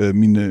mig.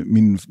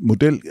 Min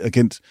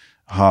modelagent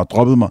har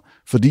droppet mig,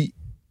 fordi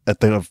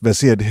at der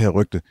baserer det her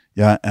rygte.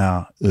 Jeg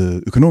er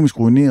økonomisk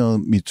ruineret,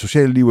 mit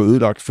sociale liv er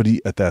ødelagt, fordi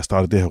at der er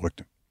startet det her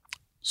rygte,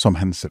 som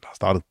han selv har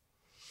startet.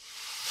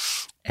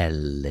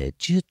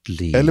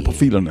 Allegedly. Alle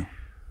profilerne,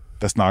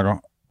 der snakker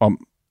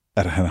om,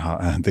 at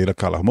han dater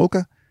Karla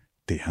Homolka,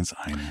 det er hans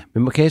egen.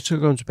 Men man kan ikke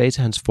gå tilbage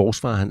til hans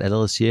forsvar, han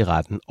allerede siger i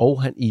retten,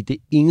 og han i det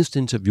eneste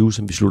interview,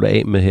 som vi slutter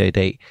af med her i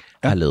dag,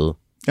 har lavet.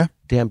 Ja.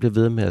 Det han blev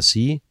ved med at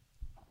sige,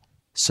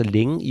 så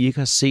længe I ikke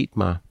har set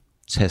mig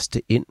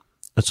taste ind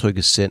og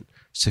trykke send,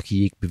 så kan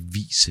I ikke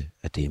bevise,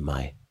 at det er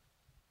mig.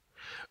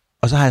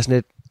 Og så har jeg sådan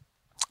et...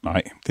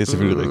 Nej, det er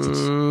selvfølgelig rigtigt.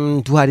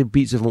 Du har din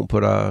mobiltelefon på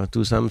dig, du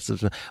er sammen...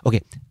 Okay,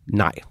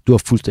 nej, du har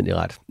fuldstændig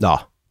ret. Nå,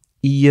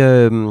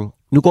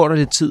 nu går der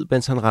lidt tid,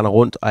 mens han render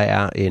rundt og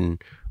er en...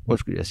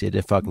 Undskyld, jeg siger, det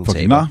er fucking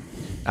taber.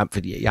 Jamen,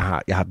 fordi jeg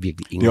har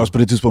virkelig ingen... Det er også på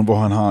det tidspunkt, hvor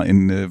han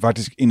har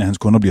faktisk en af hans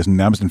kunder bliver sådan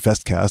nærmest en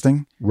fast kæreste,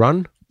 ikke?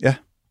 Ron? Ja.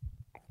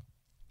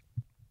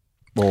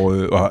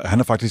 Og han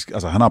er faktisk,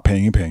 altså han har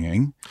penge,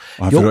 ikke?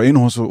 Og han flytter ind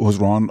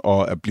hos Ron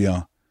og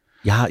bliver...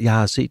 Jeg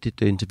har set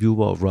et interview,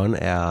 hvor Ron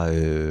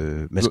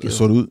er maskeret.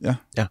 Sort ud,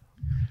 ja.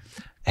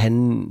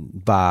 Han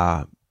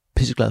var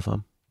pisseglad for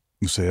ham.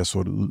 Nu sagde jeg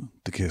sort ud.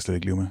 Det kan jeg slet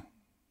ikke leve med.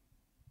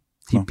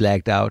 He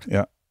blacked out.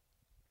 Ja.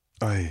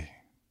 Ej.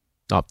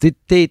 Nå,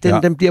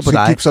 den bliver på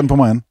dig. Klip sådan på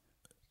mig, an.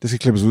 Det skal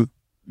klippes ud.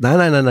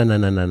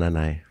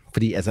 Nej.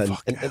 Fordi altså...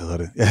 Fuck, jeg hader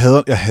det. Jeg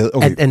hader...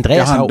 Okay, Andreas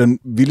jeg har den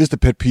vildeste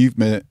pet peeve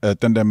med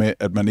den der med,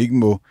 at man ikke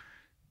må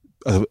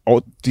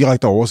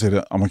direkte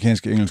oversætte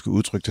amerikanske engelske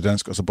udtryk til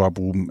dansk, og så bare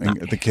bruge dem. Nej,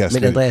 det kan jeg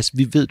men Andreas,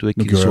 vi ved, du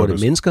ikke kan sorte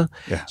mennesker,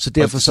 så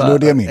derfor så... Det var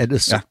det, jeg mente. Det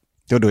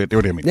var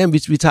det, jeg mente. Jamen,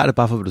 vi tager det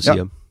bare for, hvad du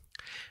siger.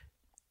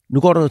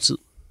 Nu går der noget tid.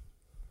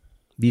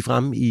 Vi er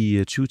fremme i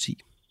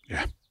 2010. Ja.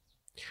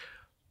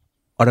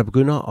 Og der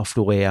begynder at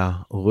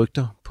florere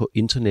rygter på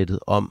internettet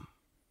om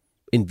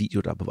en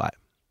video, der er på vej.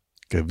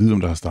 Kan jeg vide,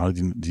 om der har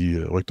startet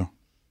de rygter?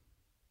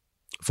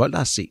 Folk, der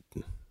har set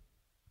den.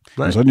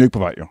 Nej. Men så er den jo ikke på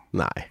vej, jo.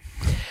 Nej.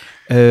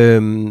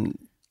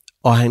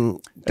 Og han...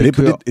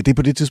 Er det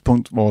på det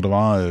tidspunkt, hvor der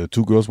var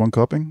Two Girls, One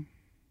Cup, ikke?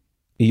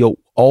 Jo,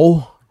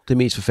 og det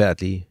mest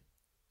forfærdelige.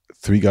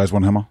 Three Guys,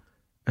 One Hammer.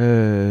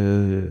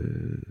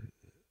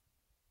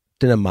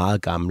 Den er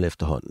meget gammel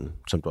efterhånden,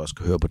 som du også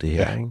kan høre på det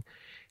her. Ikke?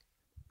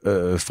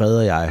 Fred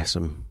og jeg,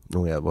 som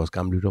nogle af vores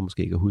gamle lyttere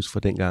måske ikke kan huske fra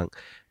dengang,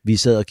 vi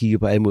sad og kiggede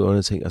på alle mulige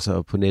andre ting, og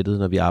så på nettet,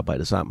 når vi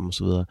arbejdede sammen og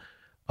så videre.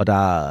 Og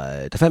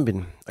der fandt vi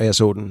den, og jeg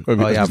så den.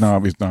 Og jeg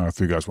snakker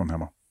Three Guys, One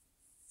Hammer.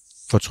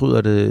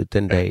 Fortryder det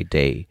den dag i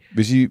dag.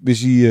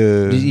 Hvis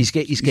I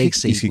skal ikke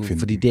se den,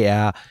 fordi det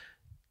er...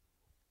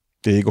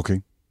 Det er ikke okay.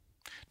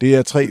 Det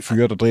er 3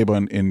 fyre, der dræber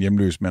en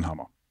hjemløs med en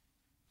hammer.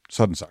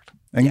 Sådan sagt.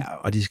 Ikke? Ja,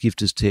 og de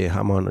skiftes til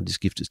hammeren, og de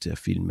skiftes til at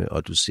filme,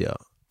 og du ser...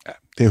 Ja,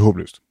 det er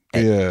håbløst.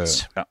 Det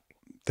er,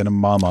 den er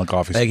meget, meget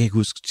grafisk. Jeg kan ikke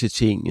huske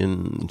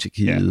Tjetjenien,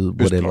 Tjekkiet,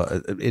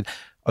 whatever.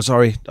 Og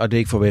sorry, og det er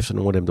ikke for at være efter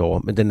nogen af dem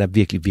derovre, men den er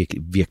virkelig,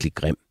 virkelig, virkelig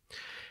grim.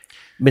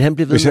 Men han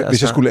blev ved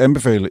hvis jeg skulle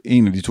anbefale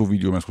en af de 2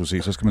 videoer, man skulle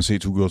se, så skal man se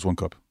Two Girls, One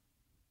Cup.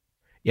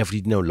 Ja, fordi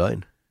den er jo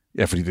løgn.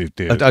 Ja, fordi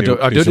det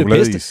er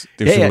chokoladeis.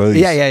 Det er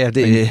chokoladeis. Ja,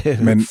 det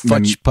er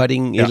fudge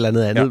pudding, et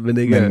eller andet, men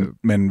ikke...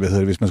 Men hvad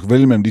hedder det, hvis man skulle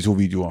vælge mellem de 2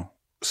 videoer,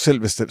 selv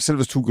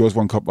hvis Two Girls,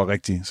 One Cup var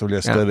rigtig, så ville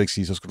jeg stadigvæk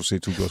sige, så skulle du se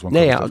Two Girls, One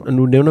Cup. Ja, og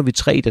nu nævner vi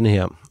 3 i denne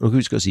her. Nu kan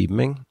vi skal sige dem,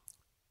 ikke?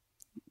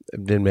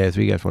 Den med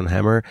Three Guys, One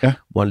Hammer,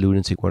 One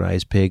Lunatic, One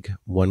Ice Pig,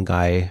 One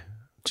Guy,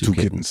 Two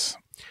Kittens.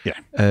 Ja.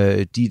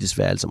 De er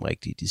desværre alle som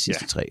rigtige, de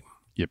sidste 3.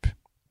 Yep.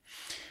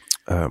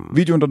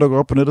 Videoen, der dukker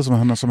op på nettet,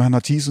 som han har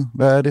teaset,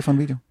 hvad er det for en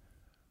video?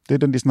 Det er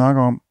den, de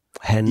snakker om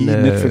i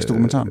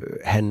Netflix-dokumentaren.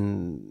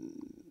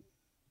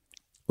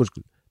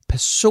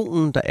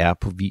 Personen, der er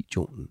på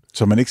videoen.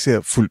 Så man ikke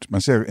ser fuldt.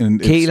 Man ser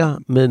kæler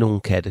med nogle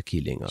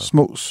kattekillinger.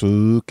 Små,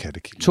 søde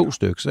kattekillinger. 2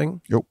 stykker, ikke?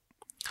 Jo.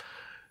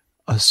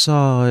 Og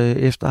så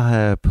efter at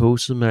have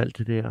poset med alt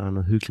det der, og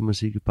noget hyggelig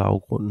musik i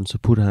baggrunden, så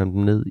putter han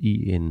dem ned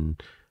i en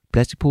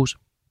plastikpose,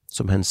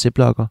 som han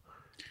ziplocker.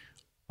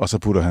 Og så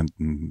putter han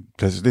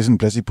det er sådan en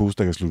plastikpose,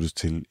 der kan sluttes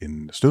til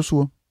en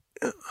støvsuger.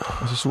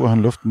 Og så suger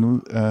han luften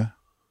ud af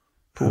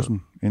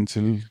posen,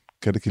 indtil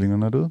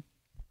kattekillingerne er døde.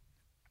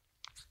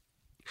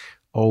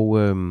 Og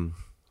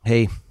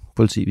hey,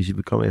 politi, hvis I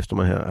vil komme efter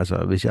mig her,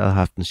 altså hvis jeg havde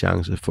haft en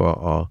chance for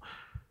at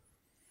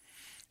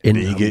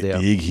ende ham der. Det er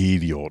ikke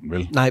helt i orden,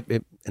 vel? Nej,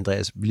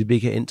 Andreas, ville vi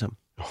ikke have endt ham?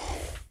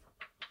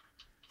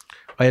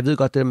 Og jeg ved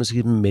godt, det der med at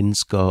sige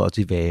mennesker og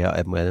de værer og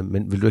alt andet,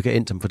 men vil du ikke have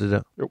endt ham for det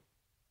der? Jo.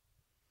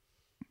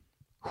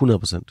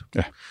 100%.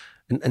 Ja.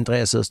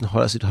 Andreas sidder sådan,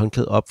 holder sit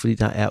håndklæde op, fordi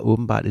der er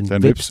åbenbart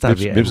en vips, der er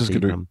ved at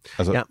angribe ham.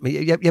 Altså, ja,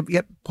 men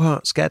jeg prøver,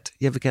 skat,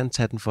 jeg vil gerne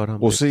tage den for dig.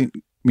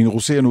 Min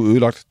rosé er nu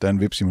ødelagt. Der er en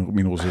vips i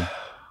min rosé.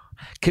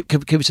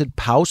 Kan vi sætte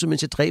pause,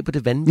 mens jeg dræber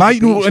det vand? Nej,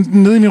 nu er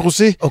den nede i min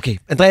rosé. Okay,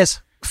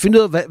 Andreas, find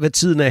ud af, hvad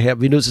tiden er her.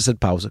 Vi er nødt til at sætte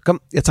pause.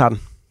 Kom, jeg tager den.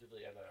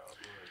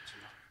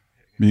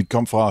 Vi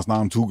kom fra at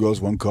snakke om Two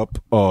Girls, One Cup,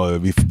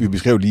 og vi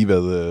beskrev lige,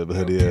 hvad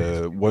hedder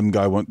det, One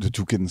Guy,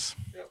 Two Kittens.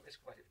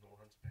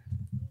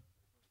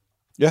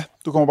 Ja,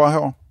 du kommer bare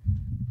herover.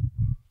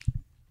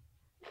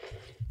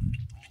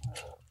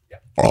 Ja.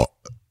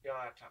 Jeg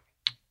er klar.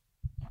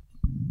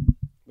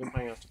 Hvem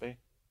bringer os tilbage?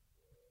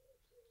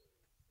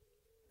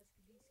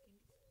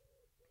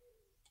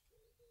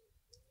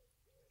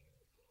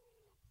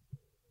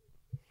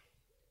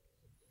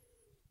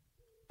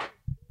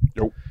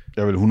 Jo,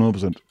 jeg vil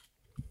 100%.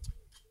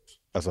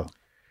 Altså,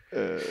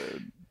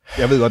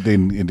 jeg ved godt,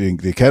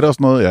 det er katte og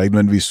sådan noget. Jeg er ikke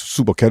nødvendigvis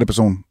super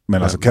katteperson,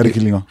 men altså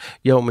kattekillinger.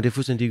 Jo, men det er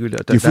fuldstændig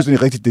ligegyldigt. Det er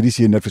fuldstændig rigtigt, det de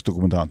siger i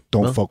Netflix-dokumentaren.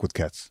 Don't fuck with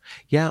cats.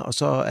 Ja, og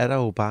så er der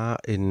jo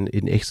bare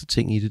en ekstra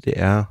ting i det. Det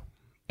er,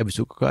 at hvis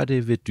du kan gøre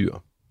det ved dyr,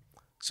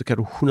 så kan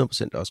du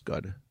 100% også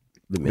gøre det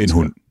ved mennesker.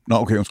 En hund. Nå,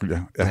 okay, undskyld,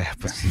 ja. Ja,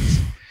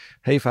 præcis.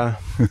 Hey,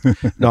 far.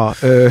 Nå,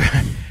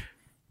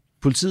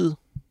 politiet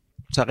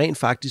tager rent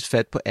faktisk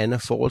fat på Anna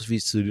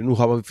forholdsvis tidligt. Nu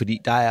hopper vi, fordi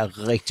der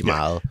er rigtig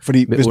meget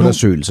med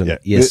undersøgelserne.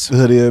 Ja, yes.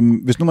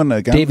 Hvis nu man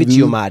gerne David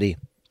Giamatti,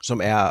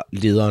 som er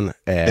lederen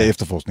af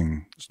efterforskningen,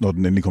 når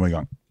den endelig kommer i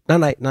gang.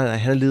 Nej,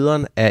 han er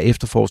lederen af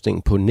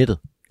efterforskningen på nettet.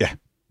 Ja,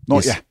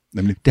 ja,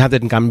 nemlig. Det har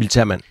været den gamle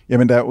militærmand.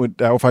 Jamen, der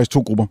er jo faktisk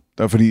 2 grupper.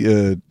 Der er fordi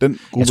den gruppe...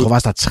 Jeg tror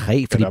faktisk, der er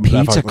 3, fordi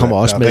Peter kommer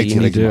også med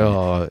ind i det.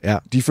 Og, ja.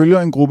 De følger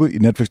en gruppe i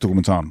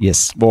Netflix-dokumentaren,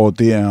 hvor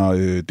det er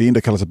en,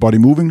 der kalder sig Body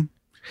Moving,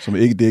 som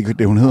ikke det er ikke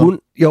det, hun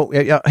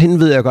hedder. Hende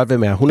ved jeg godt,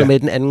 hvem er. Hun er med i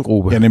den anden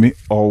gruppe. Ja, nemlig.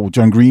 Og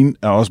John Green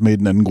er også med i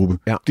den anden gruppe.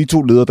 Ja. De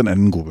 2 leder den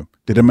anden gruppe.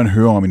 Det er dem, man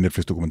hører om i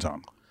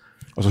Netflix-dokumentaren.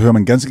 Og så hører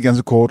man ganske,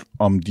 ganske kort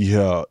om de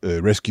her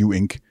Rescue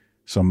Inc.,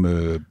 som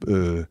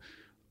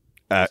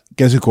er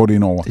ganske kort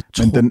ind over.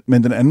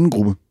 Men den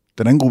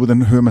anden gruppe,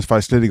 den hører man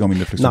faktisk slet ikke om i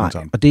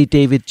Netflix-dokumentaren. Nej, og det er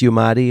David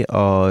Giamatti,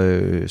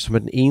 som er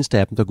den eneste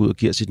af dem, der går ud og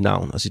giver sit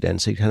navn og sit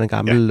ansigt. Han er en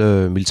gammel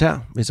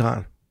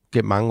militærveteran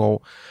gennem mange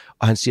år.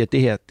 Og han siger, at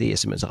det her, det er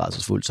simpelthen så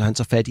rædselsfuldt. Så han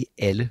tager fat i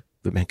alle,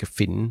 hvem han kan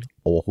finde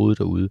overhovedet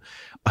derude.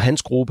 Og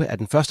hans gruppe er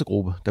den første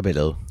gruppe, der bliver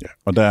lavet. Ja,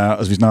 og der er,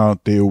 altså vi snakker,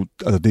 det er jo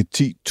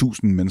det er 10.000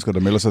 mennesker, der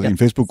melder sig i en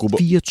Facebook-gruppe.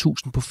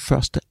 4.000 på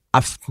første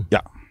aften. Ja,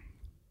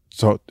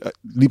 så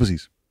lige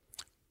præcis.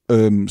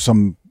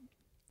 Som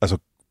altså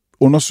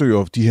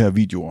undersøger de her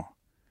videoer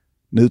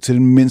ned til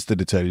den mindste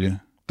detalje.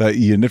 Der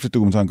i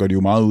Netflix-dokumentaren gør de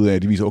jo meget ud af,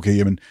 at de viser, okay,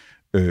 jamen,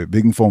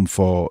 hvilken form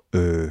for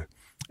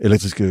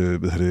elektriske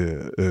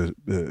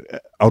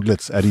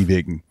outlets er det i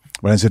væggen?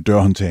 Hvordan ser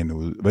dørhåndtagene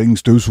ud? Hvilken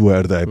støvsuger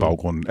er det, der er i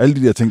baggrunden? Alle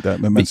de der ting,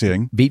 der man ser,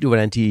 ikke? Ved du,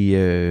 hvordan de...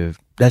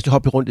 lad os lige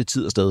hoppe rundt i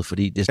tid og sted,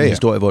 fordi det er sådan en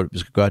historie, hvor vi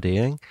skal gøre det,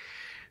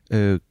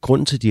 ikke?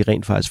 Grunden til, at de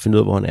rent faktisk finder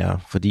ud af, hvor han er,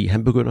 fordi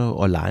han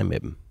begynder at lege med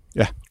dem.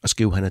 Ja. Og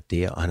skrive, han er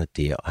der, og han er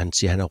der, og han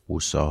siger, han er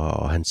russer,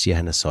 og han siger,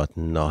 han er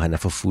sådan, og han er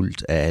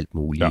forfulgt af alt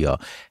muligt, og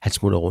han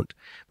smutter rundt.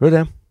 Ved du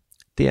det?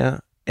 Det er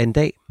en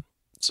dag,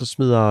 så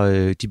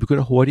smider de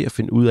begynder hurtigt at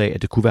finde ud af,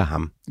 at det kunne være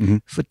ham.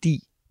 Mm-hmm.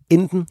 Fordi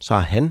enten så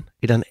har han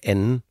eller en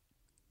anden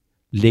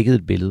lægget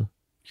et billede,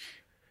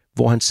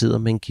 hvor han sidder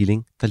med en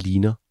killing, der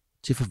ligner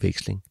til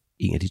forveksling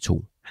en af de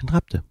to, han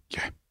dræbte.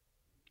 Ja.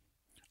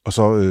 Og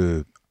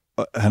så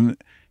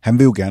han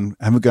vil jo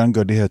gerne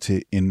gøre det her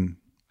til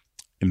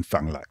en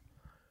fangeleg.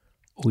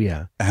 Ja.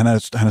 Han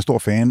er stor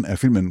fan af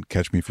filmen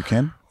Catch Me If You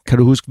Can. Kan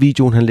du huske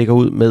videoen, han lægger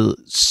ud med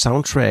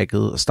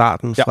soundtracket og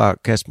starten fra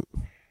Catch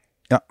Me?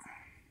 Ja.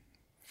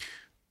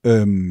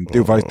 Det er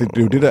jo faktisk det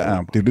er jo det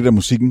der er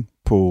musikken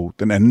på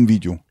den anden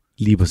video.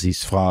 Lige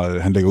præcis.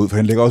 Han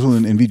lægger også ud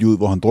en video ud,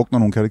 hvor han drukner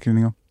nogle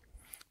kattekillinger.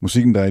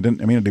 Musikken der er i den,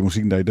 jeg mener det er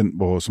musikken der er i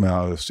den, som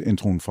er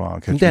introen fra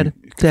Catch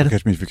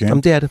Me If You Can.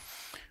 Jamen det er det.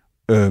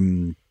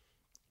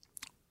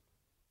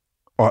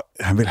 Og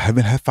han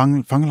vil have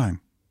fangelegen.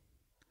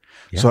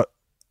 Ja. Så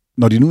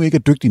når de nu ikke er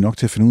dygtige nok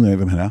til at finde ud af,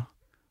 hvem han er,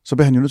 så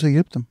bliver han jo nødt til at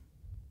hjælpe dem.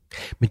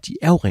 Men de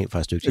er jo rent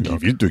faktisk dygtige. Ja, de er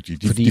vildt dygtige.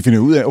 De finder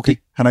ud af, okay,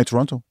 han er i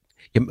Toronto.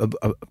 Jamen,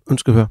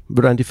 undskyld høre. Ved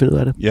du, hvordan de finder ud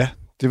af det? Ja,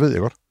 det ved jeg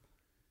godt.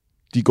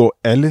 De går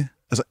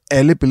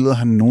alle billeder,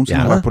 han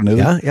nogensinde har lagt på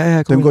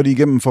nettet, dem går de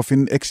igennem for at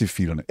finde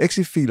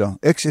EXIF-filerne.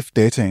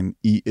 EXIF-dataen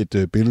i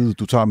et billede,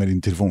 du tager med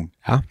din telefon.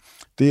 Ja.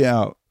 Det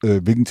er,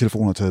 hvilken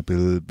telefon har taget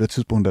billedet, hvad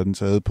tidspunkt er den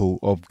taget på,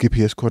 og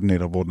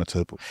GPS-koordinater, hvor den er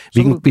taget på.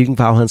 Hvilken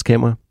farve havde hans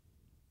kamera?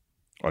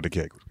 Det kan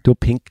jeg ikke. Det var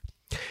pink.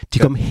 De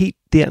kom helt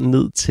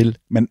derned til.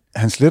 Men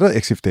han sletter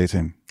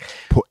EXIF-dataen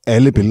på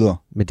alle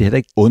billeder, men det er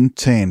ikke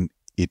undtagen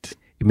et.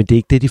 Men det er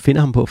ikke det, de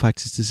finder ham på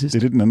faktisk til sidst. Det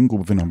er det, den anden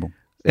gruppe finder ham på.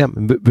 Ja,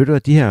 men ved du,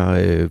 at de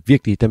her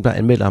virkelig, dem der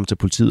anmelder ham til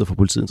politiet og får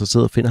politiet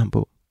interesseret og finder ham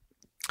på.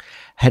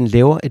 Han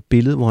laver et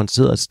billede, hvor han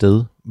sidder et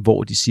sted,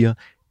 hvor de siger,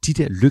 de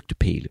der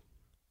lygtepæle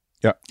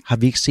har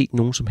vi ikke set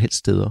nogen som helst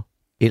steder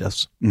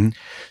ellers. Mm.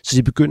 Så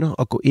de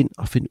begynder at gå ind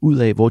og finde ud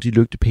af, hvor de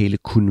lygtepæle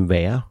kunne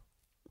være.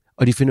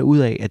 Og de finder ud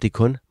af, at det er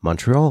kun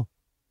Montreal.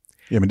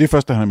 Jamen det er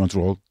først, da han er i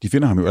Montreal. De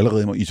finder ham jo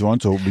allerede i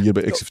Toronto ved hjælp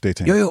af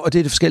EXIF-dataen. Jo, og det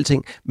er det forskellige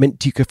ting. Men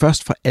de kan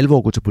først for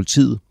alvor gå til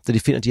politiet, da de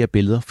finder de her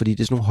billeder. Fordi det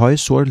er sådan nogle høje,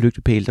 sorte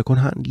lygtepæle, der kun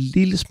har en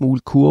lille smule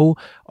kurve,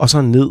 og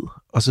så ned,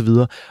 og så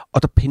videre.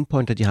 Og der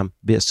pinpointer de ham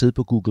ved at sidde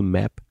på Google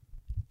Map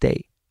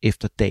dag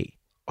efter dag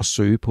og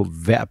søge på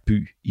hver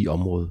by i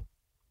området.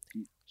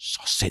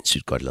 Så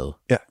sindssygt godt lavet.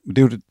 Ja, men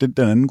det er jo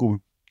den anden gruppe.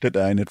 Den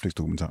der er i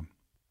Netflix-dokumentaren.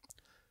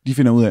 De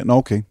finder ud af,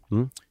 okay,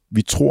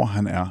 vi tror,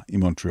 han er i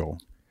Montreal.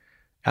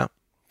 Ja.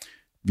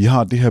 Vi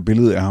har det her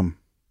billede af ham,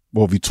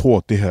 hvor vi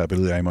tror, det her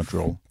billede er i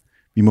Montreal.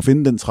 Vi må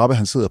finde den trappe,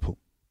 han sidder på.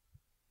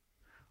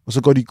 Og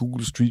så går de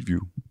Google Street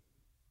View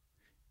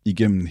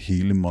igennem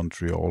hele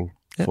Montreal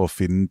for at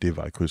finde det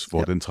vejkryds,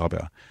 hvor den trappe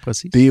er.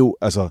 Præcis. Det er jo,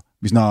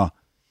 vi snakker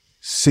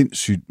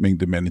sindssygt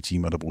mængde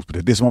mandetimer, der bruges på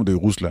det. Det er som om, det er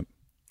i Rusland.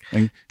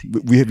 Ikke?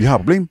 Vi har et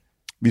problem.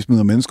 Vi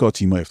smider mennesker og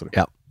timer efter det.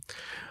 Ja.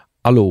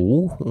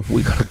 Hallo,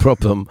 we got a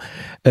problem.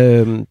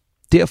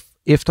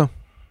 Derefter,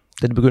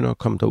 da det begynder at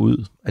komme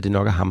derud, at det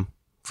nok er ham,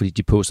 fordi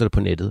de poster det på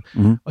nettet,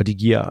 og de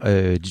giver,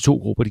 de to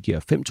grupper, de giver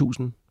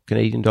 $5,000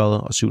 Canadian dollar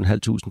og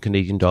 $7,500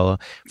 Canadian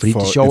dollar, fordi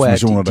det sjove er,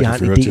 at de har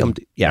en idé om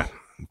det. Ja,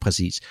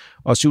 præcis.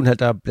 Og 7,5,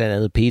 der er blandt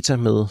andet PETA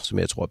med, som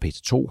jeg tror er PETA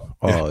 2.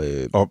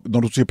 Og når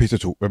du siger PETA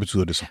 2, hvad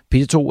betyder det så?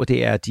 PETA 2,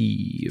 det er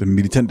den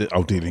militante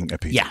afdeling af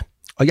PETA. Ja,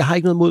 og jeg har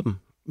ikke noget mod dem,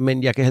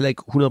 men jeg kan heller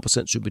ikke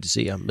 100%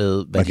 sympatisere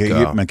med, hvad de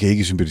gør. Man kan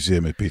ikke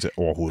sympatisere med PETA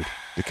overhovedet.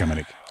 Det kan man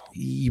ikke.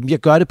 Jeg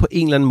gør det på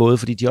en eller anden måde,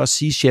 fordi de også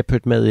siger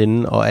Shepherd med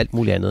inden og alt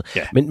muligt andet.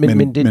 Ja,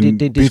 men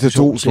PETA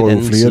 2 slår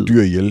jo flere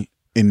dyr ihjel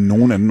end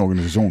nogen anden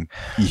organisation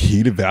i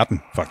hele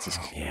verden, faktisk.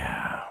 Ja.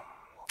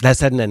 Lad os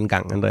tage den anden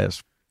gang,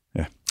 Andreas.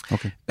 Ja,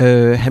 okay.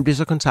 Han bliver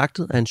så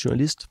kontaktet af en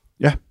journalist,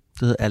 der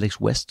hedder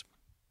Alex West,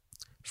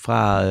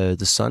 fra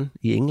The Sun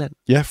i England.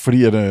 Ja,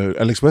 fordi at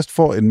Alex West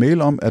får en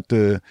mail om, at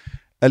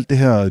alt det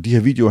her, de her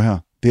videoer her,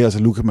 det er altså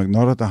Luka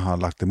Magnotta, der har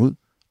lagt dem ud.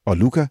 Og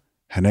Luka,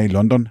 han er i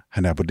London,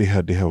 han er på det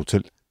her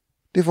hotel.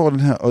 Det får den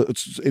her, og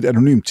et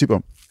anonymt tip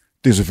om.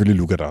 Det er selvfølgelig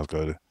Luka, der har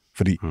skrevet det.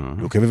 Fordi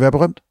Luka vil være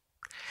berømt.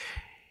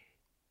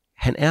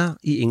 Han er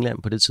i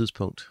England på det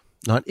tidspunkt.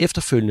 Når han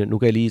efterfølgende, nu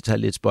kan jeg lige tage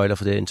lidt spoiler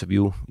for det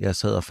interview, jeg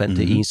sad og fandt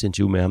det eneste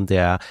interview med ham, det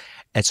er,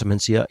 at som han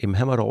siger, jamen,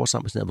 han var derovre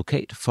sammen med sin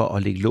advokat for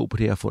at lægge låg på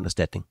det her og få en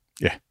erstatning.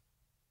 Ja,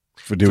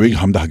 for det er jo ikke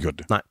ham, der har gjort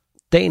det. Nej,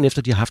 dagen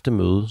efter de har haft et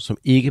møde, som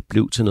ikke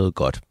blev til noget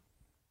godt,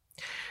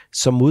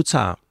 så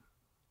modtager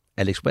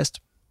Alex West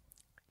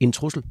en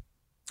trussel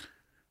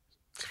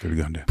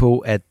på,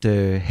 at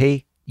hey,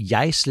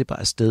 jeg slipper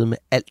afsted med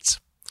alt,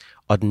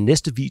 og den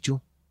næste video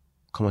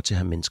kommer til at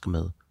have mennesker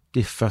med. Det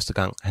er første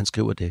gang, han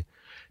skriver det.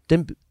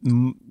 den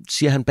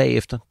siger han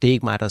bagefter, det er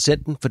ikke mig, der har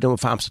sendt den, for den var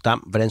fra Amsterdam.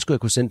 Hvordan skulle jeg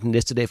kunne sende den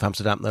næste dag fra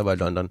Amsterdam, når jeg var i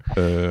London?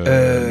 Der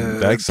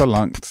er ikke så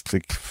langt.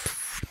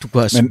 Du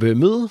kunne have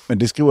svømmet. Men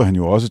det skriver han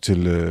jo også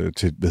til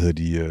hvad hedder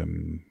de,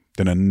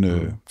 den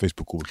anden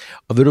Facebook-gruppe.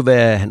 Og ved du,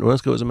 hvad han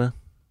underskriver sig med?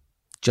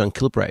 John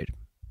Kilbride,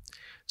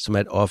 som er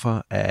et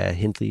offer af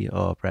Hindley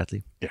og Bradley.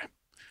 Ja,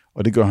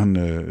 og det gør han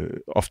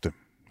ofte.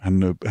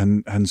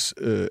 Hans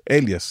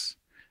alias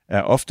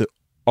er ofte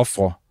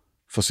ofre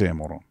for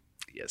seriemordere.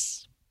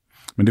 Yes.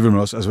 Men det vil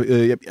man også...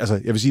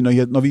 jeg vil sige, når I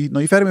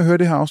er færdige med at høre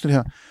det her afsnit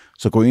her,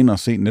 så gå ind og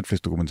se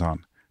Netflix-dokumentaren.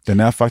 Den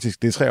er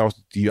faktisk... Det er 3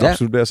 afsnit, de er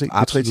absolut værd at se. Det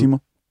er 3 timer.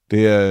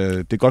 Det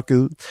er godt givet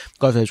ud.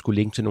 Godt, at jeg skulle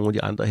linke til nogle af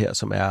de andre her,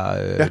 som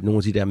er nogle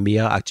af de der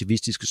mere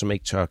aktivistiske, som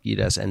ikke tør give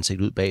deres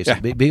ansigt ud bag.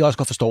 Så jeg også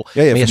godt forstå.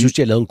 Men jeg synes,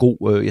 de har lavet en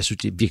god... jeg synes,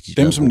 det er virkelig...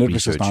 Dem, som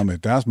Netflix har snakket med,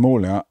 deres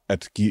mål er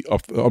at give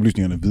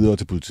oplysningerne videre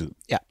til politiet.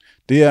 Ja.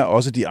 Det er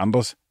også de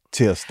andres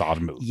til at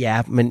starte med.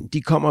 Ja, men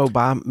de kommer jo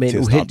bare med en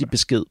uheldig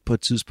besked på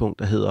et tidspunkt,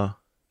 der hedder,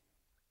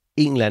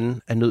 en eller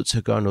anden er nødt til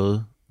at gøre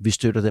noget. Vi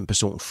støtter den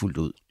person fuldt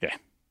ud. Ja.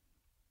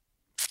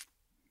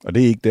 Og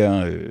det er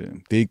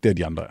ikke der,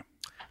 de andre er.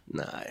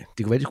 Nej,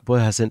 det kunne være, de skulle prøve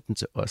at have sendt den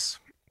til os.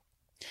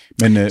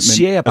 Men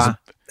siger jeg bare,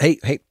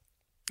 hey,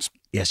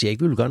 jeg siger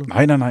ikke, vi vil gøre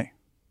noget. Nej.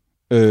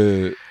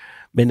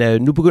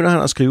 Men nu begynder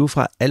han at skrive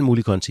fra alle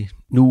mulige konti.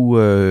 Nu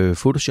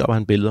photoshopper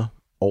han billeder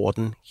over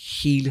den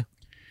hele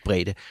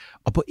bredde.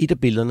 Og på et af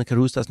billederne, kan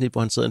du huske, der er sådan et,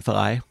 hvor han sidder i en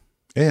Ferrari?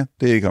 Ja,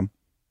 det er ikke ham.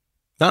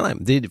 Nej,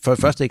 det er for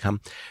det første ikke ham.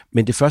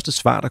 Men det første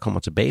svar, der kommer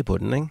tilbage på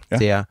den, ikke? Ja.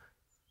 Det er,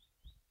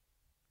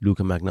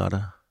 Luka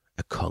Magnotta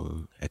er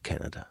kongen af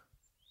Canada.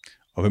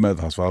 Og hvem er det,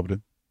 der har svaret på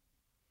det?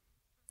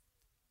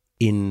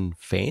 En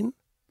fan?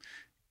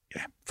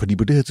 Ja, fordi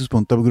på det her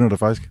tidspunkt, der begynder der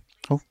faktisk...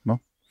 på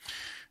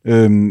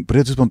det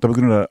her tidspunkt, der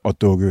begynder der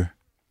at dukke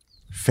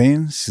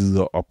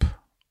fansider op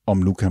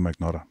om Luka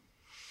Magnotta.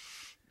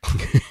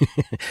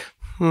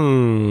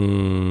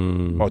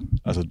 Og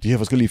altså, de her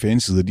forskellige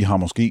fansider, de har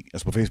måske,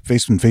 altså på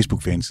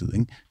Facebook-fanside,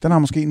 ikke? Den har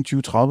måske en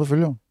 20-30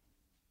 følgere.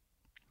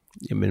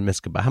 Jamen, man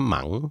skal bare have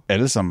mange.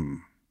 Alle sammen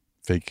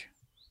fake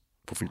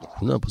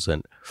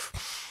profiler. 100%.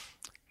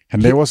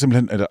 Han laver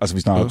simpelthen, altså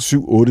vi snakker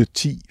 7, 8,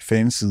 10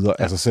 fansider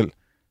af sig selv,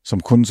 som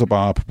kun så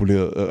bare er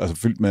populeret, altså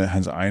fyldt med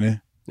hans egne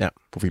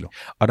profiler.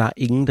 Og der er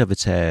ingen, der vil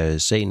tage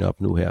sagen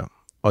op nu her.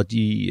 Og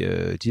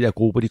de der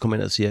grupper, de kommer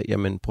ind og siger,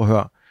 jamen prøv at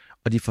høre,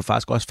 og de får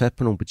faktisk også fat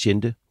på nogle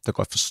betjente, der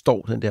godt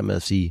forstår den der med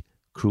at sige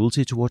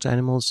cruelty towards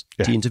animals.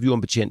 Ja. De interviewer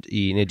en betjent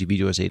i en af de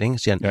videoer, jeg har set, ikke?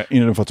 Siger han, ja,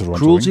 en af dem fra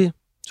Toronto. Cruelty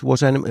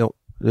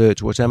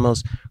towards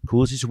animals,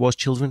 cruelty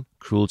towards children,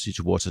 cruelty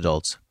towards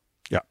adults.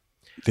 Ja.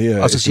 Det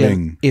er og så siger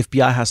han, FBI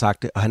har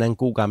sagt det, og han er en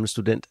god gammel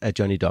student af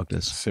Johnny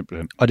Douglas.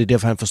 Simpelthen. Og det er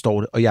derfor, han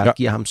forstår det, og jeg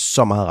giver ham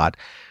så meget ret.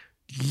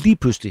 Lige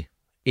pludselig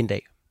en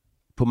dag,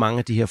 på mange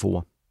af de her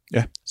forer,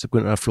 så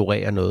begynder der at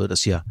florere noget, der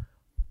siger,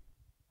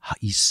 har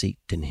I set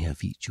den her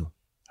video?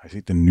 Har I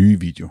set den nye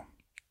video?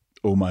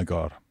 Oh my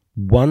god.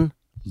 One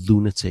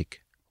lunatic,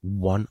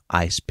 one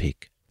ice pick.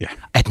 Ja.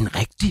 Er den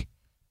rigtig?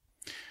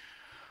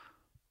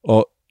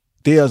 Og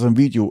det er altså en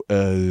video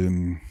af...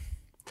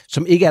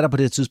 som ikke er der på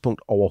det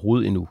tidspunkt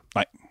overhovedet endnu.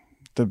 Nej,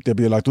 den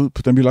bliver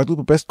lagt ud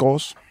på Best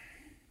Gores.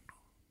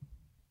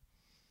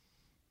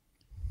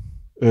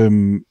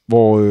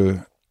 Hvor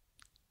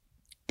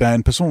der er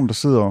en person, der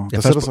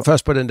sidder...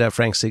 Først på den der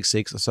Frank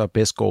 66, og så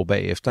Best Gore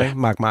bagefter. Ja.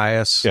 Mark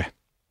Myers. Ja.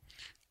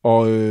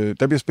 Og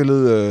der bliver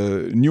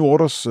spillet New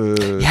Orders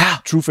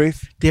True Faith.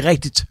 Det er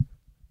rigtigt. Er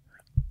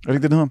det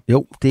ikke det, den hedder?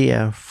 Jo, det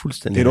er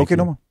fuldstændig det er et okay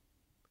nummer,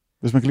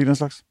 hvis man kan lide den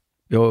slags.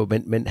 Jo,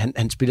 men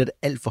han spiller det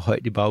alt for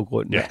højt i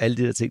baggrunden. Ja. Alle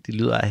de der ting, det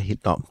lyder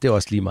helt... Nå, det er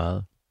også lige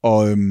meget.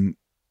 Og...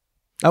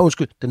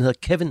 undskyld, den hedder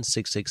Kevin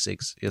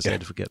 666. Jeg sagde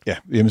det forkert. Ja,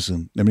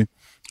 hjemmesiden, nemlig.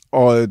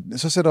 Og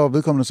så sætter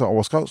vedkommende sig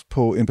overskrevs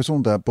på en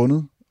person, der er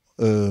bundet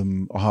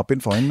og har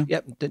bind for øjnene. Ja,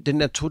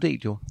 den er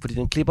todelt jo, fordi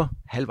den klipper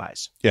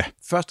halvvejs. Ja.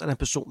 Først er der en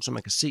person, som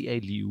man kan se er i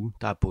live,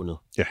 der er bundet.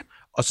 Ja.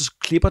 Og så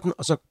klipper den,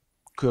 og så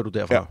kører du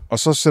derfra. Ja, og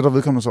så sætter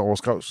vedkommende sig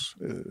overskrevs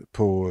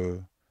på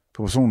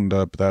personen,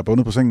 der er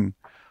bundet på sengen.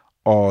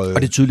 Og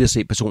det er tydeligt at se,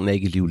 at personen er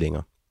ikke i live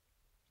længere.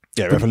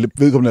 Ja, i hvert fald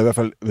vedkommende er i hvert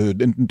fald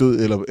enten død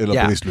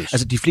eller bevidstløs.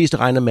 Altså de fleste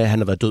regner med, at han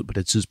har været død på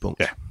det tidspunkt.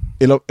 Ja.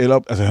 Eller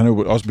altså han er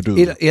jo også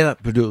bedøvet. Eller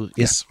bedøvet,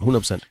 yes,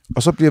 100%.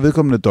 Og så bliver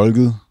vedkommende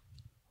dolket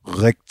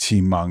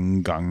rigtig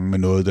mange gange med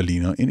noget, der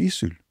ligner en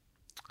issyl.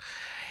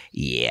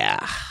 Ja,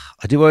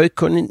 og det var jo ikke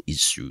kun en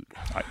issyl.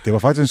 Nej, det var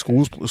faktisk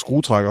en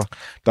skruetrækker.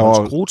 Der var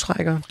en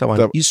skruetrækker, der var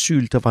en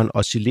issyl, der var en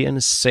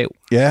oscillerende sav,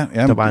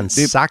 der var en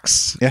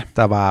saks,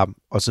 der var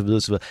og så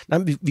videre, så videre.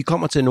 Nej, vi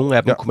kommer til nogle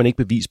af dem, kunne man ikke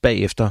bevise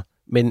bagefter,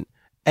 men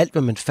alt,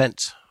 hvad man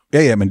fandt...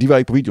 Ja, men de var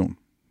ikke på videoen.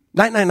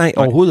 Nej,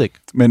 overhovedet ikke.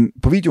 Men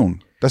på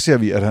videoen, der ser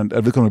vi,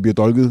 at vedkommende bliver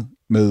dolket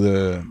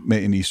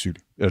med en issyl.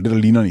 Eller det, der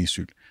ligner en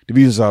issyl. Det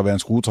viser sig at være en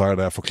skruetrækker,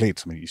 der er forklædt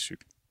som en issyl.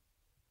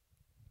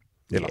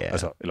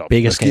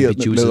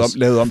 Eller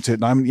lavet om til...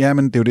 Nej,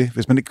 men det er jo det.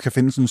 Hvis man ikke kan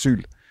finde sådan en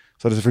syl,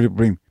 så er det selvfølgelig et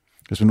problem.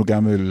 Hvis man nu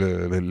gerne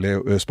vil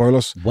lave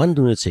spoilers. One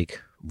lunatic,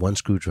 One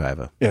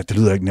screwdriver. Ja, det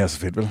lyder ikke nær så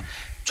fedt, vel?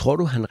 Tror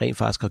du, han rent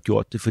faktisk har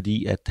gjort det,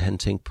 fordi at han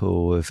tænkte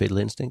på Fatal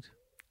Instinct?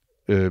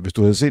 Hvis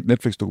du havde set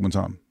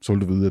Netflix-dokumentaren, så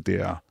ville du vide, at det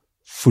er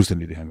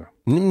fuldstændig det, han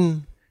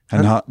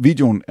gør.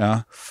 Videoen er...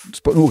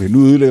 Okay, nu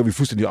ødelægger vi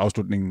fuldstændig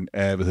afslutningen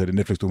af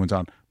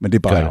Netflix-dokumentaren, men det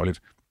er bare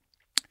ærgerligt.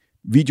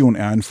 Videoen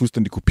er en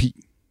fuldstændig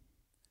kopi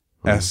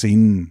af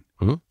scenen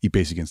i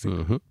Basic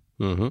Instinct.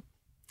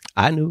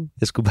 I know.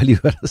 Jeg skulle bare lige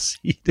høre dig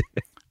sige det.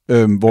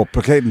 Hvor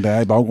plakaten, der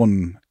er i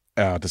baggrunden,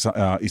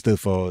 er i stedet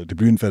for det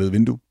blyindfattede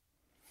vindue.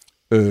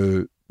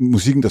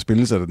 Musikken, der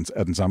spilles,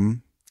 er den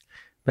samme.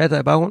 Hvad er der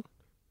i baggrunden?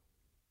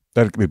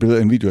 Der er et billede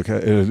af en video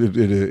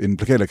af en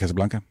plakat af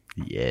Casablanca.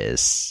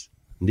 Yes.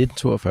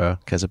 1942,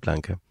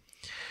 Casablanca.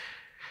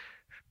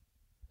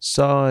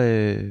 Så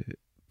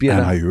bliver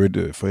han har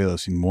jo foræret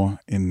sin mor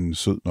en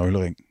sød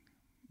nøglering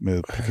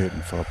med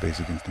plakaten fra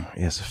Basic Instinct.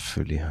 Ja,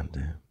 selvfølgelig har han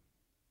det.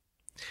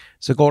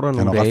 Så går der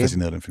nogle dage, han er ret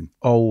fascineret af den film.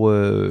 Og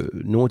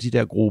nogle af de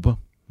der grupper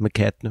med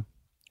kattene,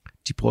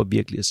 de prøver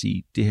virkelig at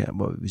sige, det her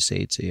må vi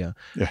sige til jer.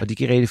 Ja. Og de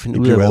kan ikke rigtig finde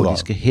ud af, hvor de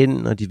skal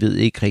hen, og de ved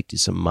ikke rigtig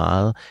så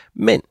meget.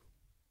 Men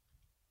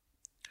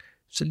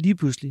så lige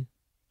pludselig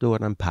dukker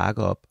der en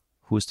pakke op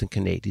hos den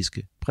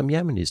kanadiske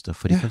premierminister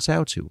for de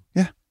konservative.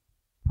 Ja.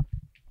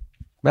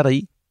 Hvad er der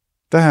i?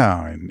 Der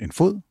er en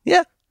fod. Ja.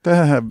 Der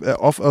er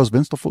offers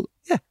venstre fod.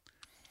 Ja.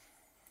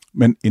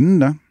 Men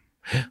inden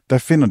der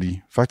finder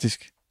de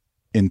faktisk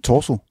en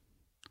torso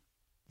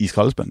i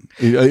skraldespanden.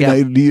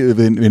 Lige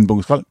ved en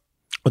bunke skrald.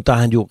 Og der er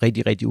han jo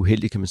rigtig, rigtig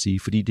uheldig, kan man sige,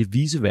 fordi det er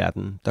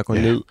viseverden, der går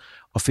ned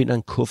og finder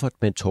en kuffert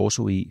med en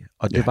torso i.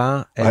 Og det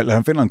var... Og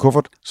han finder en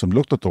kuffert, som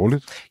lugter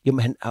dårligt.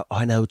 Jamen,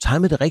 han havde jo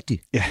timet det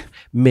rigtigt. Ja.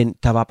 Men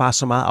der var bare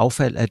så meget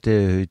affald, at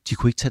de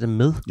kunne ikke tage det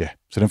med. Ja,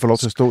 så den får lov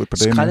til at stå et par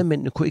dage.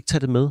 Skraldemændene kunne ikke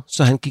tage det med,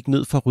 så han gik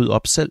ned for at rydde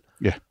op selv.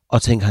 Ja.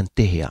 Og tænkte han,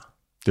 det her.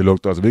 Det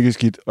lugter altså virkelig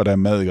skidt, og der er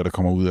madikker, der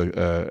kommer ud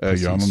af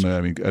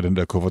hjørnerne af den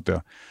der kuffert der.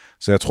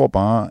 Så jeg tror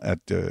bare, at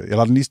jeg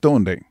lader den lige stå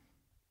en dag,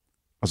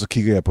 og så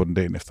kigger jeg på den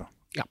dagen efter.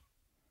 Ja.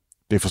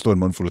 Det er forstået en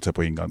mundfuld at tage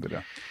på en gang, det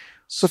der.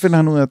 Så finder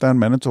han ud af, at der er en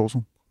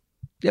mandetorso.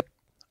 Yep.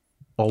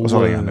 Og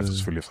så ringer han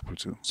selvfølgelig efter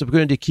politiet. Så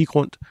begynder de at kigge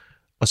rundt,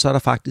 og så er der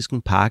faktisk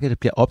en pakke, der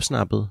bliver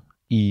opsnappet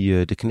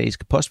i det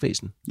kanadiske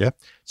postvæsen,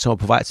 som er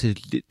på vej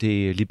til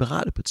det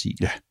liberale parti.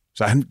 Ja,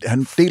 så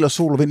han deler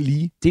sol og vind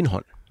lige. Det er en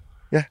hånd.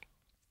 Ja,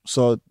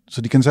 så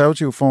de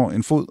konservative får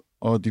en fod,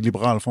 og de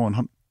liberale får en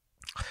hånd.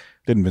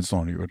 Det er den venstre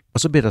hånd i øvrigt. Og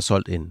så bliver der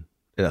solgt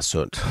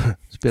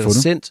så bliver der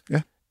sendt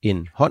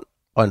en hånd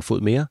og en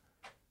fod mere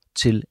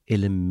til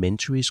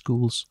elementary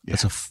schools,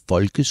 altså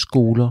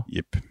folkeskoler.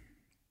 Yep.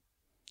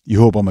 I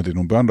håber om, at det er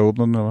nogle børn, der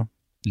åbner den, eller hvad?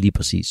 Lige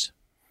præcis.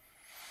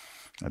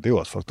 Ja, det er jo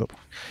også fucked up.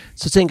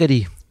 Så tænker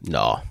de,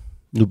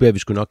 nu bør vi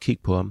sgu nok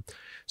kigge på ham.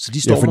 Så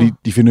de står fordi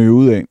de finder jo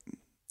ud af,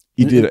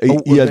 i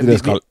alt det der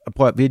skrald.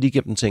 Prøv, vi har lige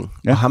gemt en ting.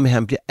 Ja. Og ham her,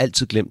 han bliver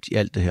altid glemt i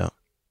alt det her.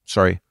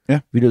 Sorry. Ja.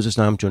 Vi er nødt til at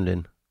snakke om John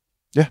Lennon.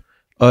 Ja,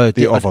 og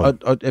det er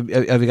offeret. Og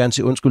jeg vil gerne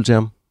sige undskyld til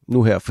ham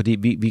nu her, fordi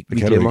vi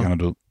glemmer ikke, han er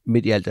død.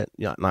 Midt i alt det.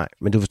 Ja, nej,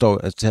 men du forstår,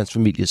 altså til hans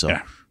familie så,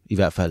 i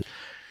hvert fald.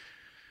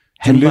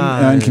 Han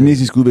er en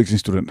kinesisk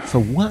udvekslingsstudent. For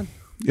Wuhan?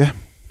 Ja.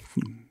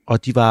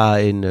 Og de var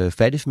en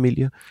fattig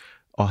familie,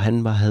 og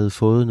han havde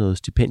fået noget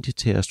stipendie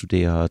til at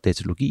studere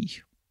datalogi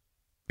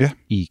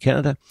i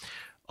Canada,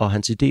 og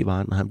hans idé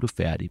var, når han blev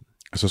færdig.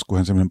 Og så skulle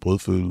han simpelthen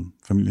brødføde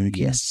familien i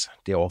Kina? Yes,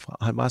 deroverfra.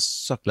 Og han var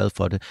så glad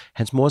for det.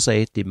 Hans mor sagde,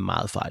 det er et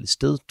meget farligt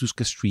sted, du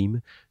skal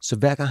streame. Så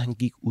hver gang han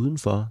gik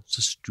udenfor,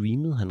 så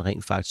streamede han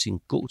rent faktisk sin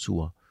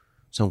gåtur,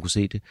 så hun kunne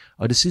se det.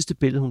 Og det sidste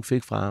billede, hun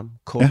fik fra ham,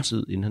 kort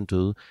tid inden han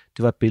døde,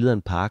 det var et billede af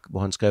en park, hvor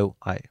han skrev,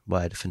 hvor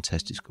er det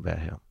fantastisk at være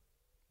her.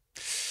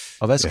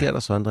 Og hvad sker der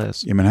så,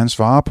 Andreas? Jamen, han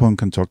svarer på en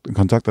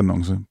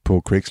kontaktannonce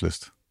på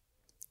Craigslist,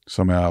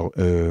 som er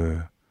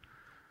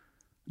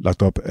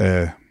lagt op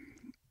af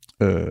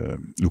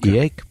Luka.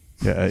 Erik.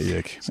 Ja,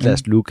 Erik.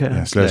 / Luka.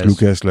 Ja, /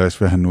 Luka, /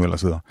 hvad han nu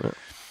ellers hedder. Ja.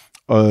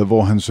 Og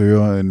hvor han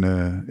søger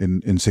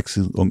en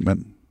sexet ung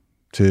mand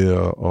til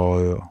at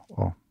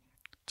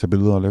tage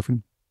billeder og lave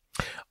film.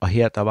 Og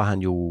her, der var han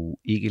jo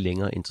ikke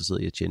længere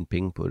interesseret i at tjene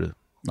penge på det.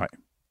 Nej.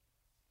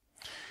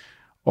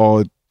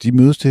 Og de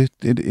mødes til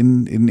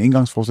en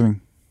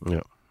engangsforestilling. Ja.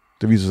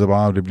 Det viser sig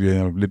bare, at det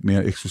bliver lidt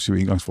mere eksklusiv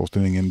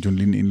engangsforestilling, end John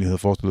Lennon egentlig havde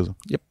forestillet sig.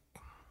 Yep.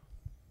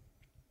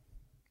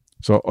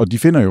 Så, og de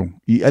finder jo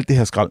i alt det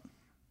her skrald,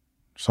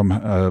 som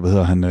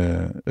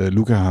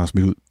Luka har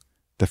smidt ud,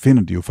 der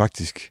finder de jo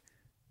faktisk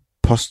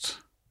post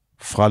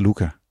fra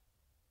Luka.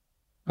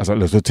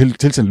 Altså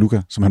tilsendt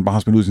Luka, som han bare har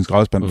smidt ud i sin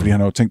skraldespand, fordi han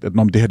har jo tænkt, at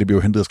det her det bliver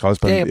jo hentet af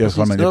skraldespanden. Ja, jeg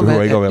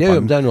behøver ikke at være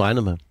bange. Det er nu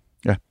regnet med.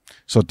 Ja,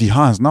 så de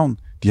har hans navn,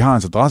 de har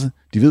hans adresse,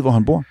 de ved, hvor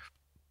han bor.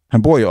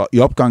 Han bor i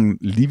opgangen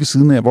lige ved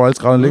siden af, hvor alt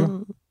skraldet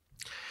ligger.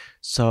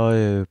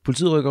 Så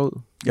politiet rykker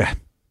ud? Ja.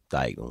 Der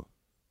er ikke nogen.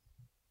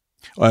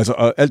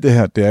 Og alt det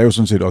her, det er jo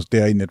sådan set også,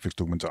 det er i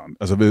Netflix-dokumentaren.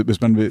 Altså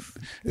hvis man vil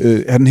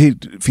have den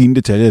helt fine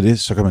detalje af det,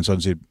 så kan man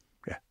sådan set,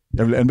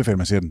 jeg vil anbefale, at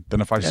man ser den.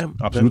 Den er faktisk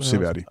absolut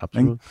seværdig.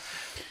 Absolut.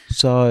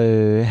 Så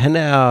han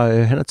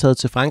er taget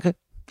til Frankrig.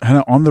 Han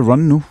er on the run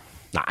nu.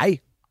 Nej,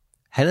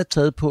 Han er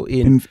taget på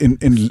en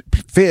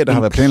ferie, der har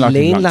været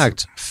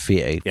planlagt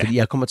ferie, fordi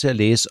jeg kommer til at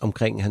læse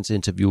omkring hans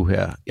interview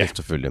her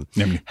efterfølgende.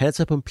 Nemlig. Han er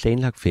taget på en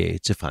planlagt ferie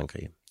til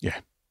Frankrig. Ja.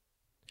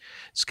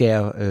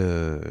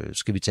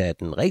 Skal vi tage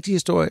den rigtige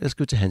historie, eller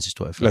skal vi tage hans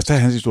historie først? Lad os tage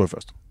hans historie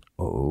først.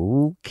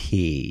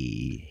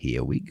 Okay,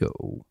 here we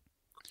go.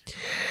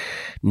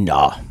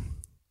 Nå,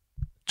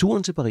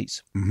 turen til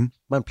Paris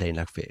var en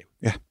planlagt ferie.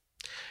 Ja.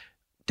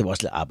 Det var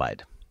også lidt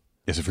arbejde.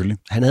 Ja, selvfølgelig.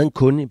 Han havde en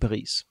kunde i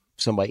Paris,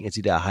 som var en af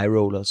de der high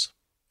rollers,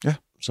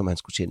 som han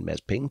skulle tjene en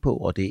masse penge på,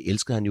 og det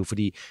elskede han jo,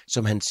 fordi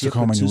som han siger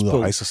på et tidspunkt... Så kommer man ud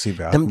og rejse og se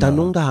verden. Der er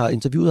nogen, der har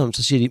interviewet ham,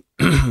 så siger de,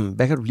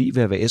 hvad kan du lide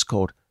ved at være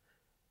escort?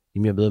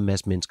 Jamen, jeg møder en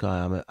masse mennesker,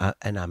 og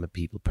I'm a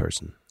people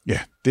person. Ja,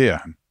 det er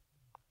han.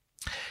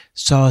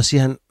 Så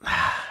siger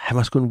han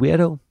var sgu en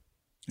weirdo.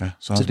 Ja,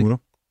 så han smutter.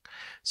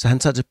 Så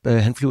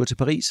han flyver til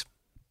Paris.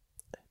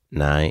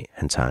 Nej,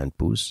 han tager en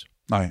bus.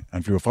 Nej,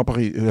 han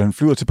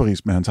flyver til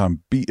Paris, men han tager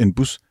en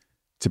bus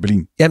til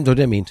Berlin. Jamen, det var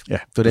det, jeg mente. Ja,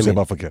 det er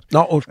bare forkert.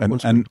 Nå,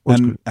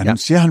 undskyld. Han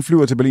siger, han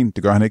flyver til Berlin.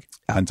 Det gør han ikke.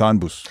 Han tager en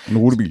bus. En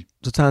rutebil.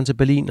 Så tager han til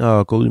Berlin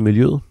og går ud i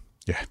miljøet.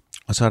 Ja.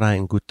 Og så er der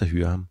en gut, der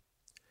hyrer ham.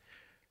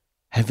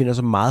 Han finder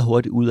så meget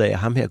hurtigt ud af, at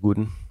ham her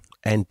gutten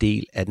er en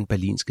del af den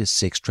berlinske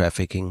sex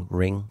trafficking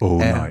ring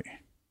af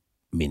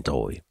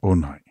mindreårige.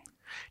 Nej.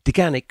 Det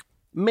kan han ikke.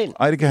 Men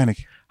det kan han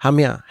ikke. Ham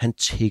her, han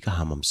tigger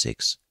ham om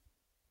sex.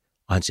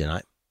 Og han siger,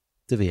 nej,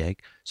 det vil jeg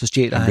ikke. Så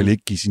stjæler han vil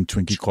ikke give sin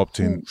Twinkie-krop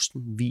til en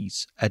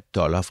tusindvis af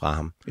dollar fra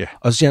ham. Ja.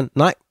 Og så siger han,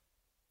 nej,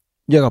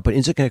 jeg går på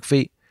en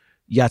internetcafé,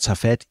 jeg tager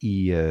fat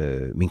i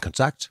min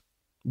kontakt,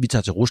 vi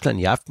tager til Rusland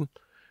i aften,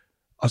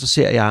 og så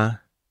ser jeg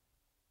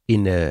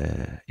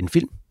en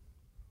film,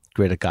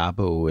 Greta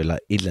Garbo eller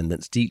et eller andet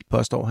den stil,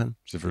 påstår han.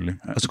 Selvfølgelig.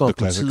 Ja, og så går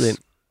politiet ind.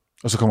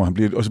 Og så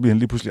bliver han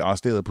lige pludselig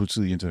arresteret af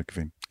politiet i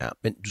internetcaféen. Ja,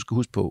 men du skal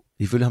huske på,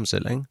 ifølge ham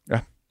selv, ikke? Ja.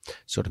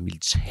 Så er der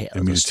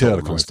militæret, der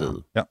kommer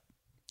afsted. Ja.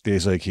 Det er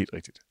så ikke helt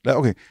rigtigt.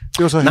 Okay.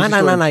 Det var så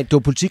nej, det var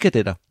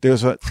politikadetter. Det var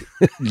så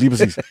lige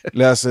præcis.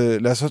 Lad os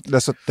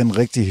så den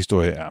rigtige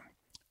historie er,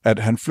 at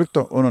han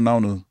flygter under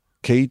navnet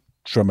K.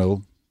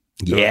 Trammell.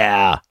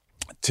 Yeah.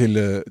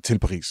 Til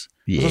Paris.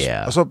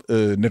 Yeah. Og så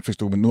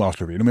Netflix-dokumentaren, nu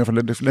afslører vi endnu mere fra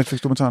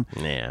Netflix-dokumentaren.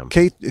 Yeah.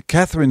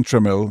 Catherine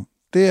Trammell,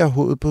 det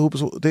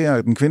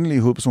er den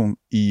kvindelige hovedperson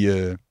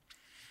i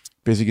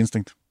Basic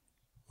Instinct.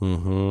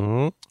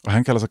 Og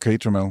han kalder sig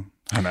K. Trammell.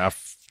 Han er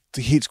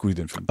helt skud i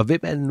den film. Og hvem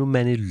er det nu,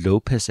 Manny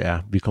Lopez er?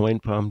 Vi kommer ind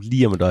på ham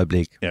lige om et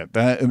øjeblik. Ja,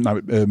 der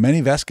er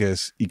Manny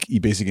Vasquez i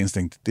Basic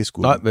Instinct. Det er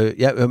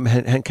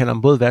skud. Han kalder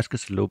ham både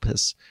Vasquez og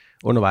Lopez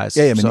undervejs.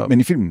 Ja, men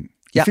i filmen.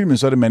 I filmen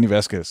så er det Manny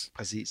Vasquez.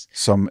 Præcis.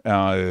 Som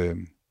er...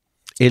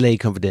 LA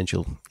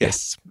Confidential.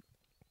 Yes.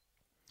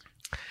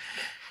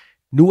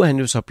 Nu er han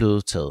jo så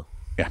blevet taget.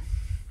 Ja.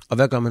 Og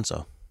hvad gør man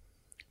så?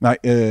 Nej,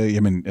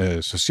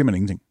 så siger man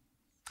ingenting.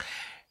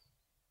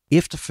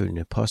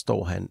 Efterfølgende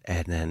påstår han,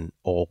 at han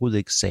overhovedet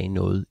ikke sagde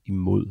noget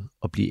imod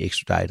at blive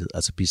extradited,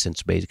 altså blive sendt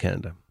tilbage til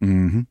Canada.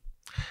 Mm-hmm.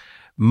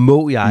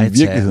 Må jeg i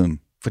virkeligheden?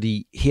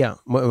 Fordi her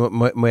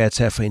må jeg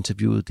tage for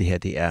interviewet, det her,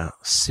 det er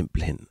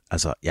simpelthen,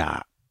 altså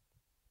jeg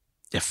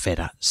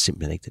fatter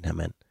simpelthen ikke den her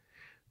mand.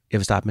 Jeg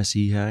vil starte med at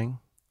sige her, ikke?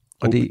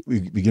 Og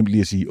vi glemte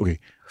lige at sige, okay,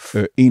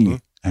 egentlig,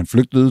 han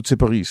flygtede til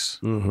Paris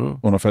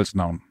under falsk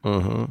navn.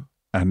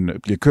 Han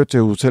bliver kørt til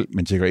et hotel,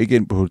 men tjekker ikke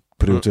ind på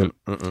det hotel.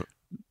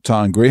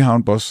 Tager en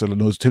Greyhound-bus eller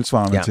noget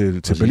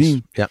tilsvarende til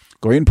Berlin. Ja.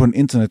 Går ind på en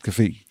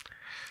internetcafé.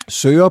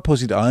 Søger på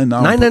sit eget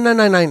navn.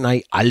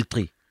 Nej,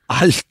 aldrig.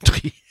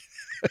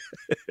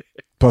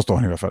 Påstår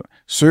han i hvert fald.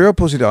 Søger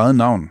på sit eget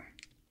navn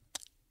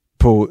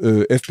på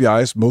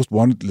FBI's Most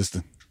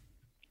Wanted-liste.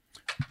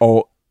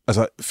 Og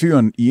altså,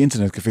 fyren i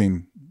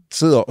internetcaféen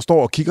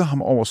står og kigger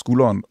ham over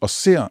skulderen og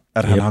ser,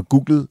 at han har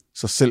googlet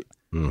sig selv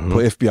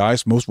på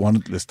FBI's Most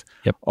Wanted-list.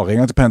 Og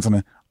ringer til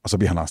panserne, og så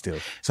bliver han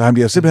arresteret. Så han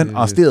bliver simpelthen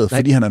arresteret,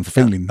 fordi han er en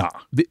forfængelig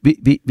nar.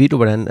 Ved du,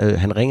 hvordan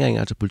han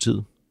ringer til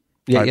politiet?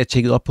 Jeg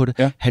tjekkede op på det.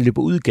 Ja. Han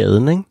løber ud i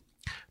gaden, ikke?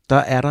 Der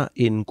er der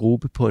en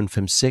gruppe på en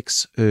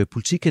 5-6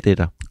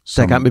 politikadetter,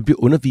 der er i gang med at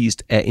blive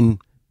undervist af en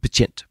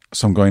betjent.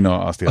 Som går ind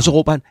og arresterer. Og så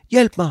råber han,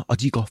 hjælp mig!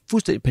 Og de går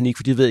fuldstændig i panik,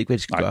 for de ved ikke, hvad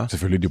de skal gøre. Nej,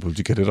 selvfølgelig de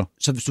politikadetter.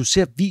 Så hvis du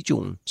ser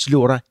videoen, så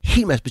løber der en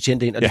hel masse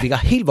betjente ind, og det virker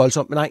helt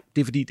voldsomt, men nej,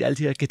 det er fordi, det er alle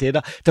de her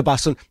kadetter, der bare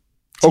sådan,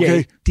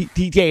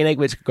 de aner ikke,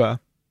 hvad de skal gøre.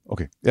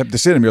 Okay, ja, det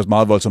ser nemlig også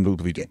meget voldsomt ud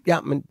på videoen.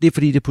 Ja, men det er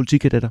fordi, det er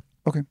politikadetter.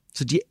 Okay.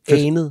 Så de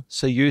anede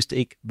seriøst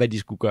ikke, hvad de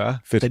skulle gøre,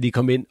 da de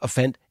kom ind og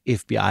fandt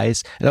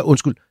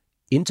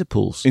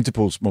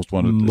Interpol's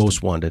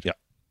Most Wanted. Ja.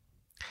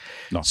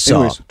 Nå, så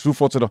anyways, du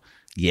fortsætter.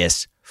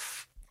 Yes.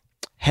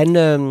 Han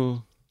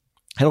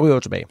ryger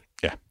tilbage.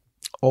 Ja.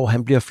 Og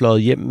han bliver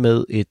fløjet hjem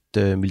med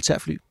et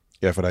militærfly.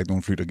 Ja, for der er ikke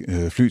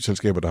nogen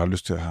flyselskaber, der har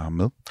lyst til at have ham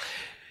med.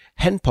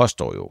 Han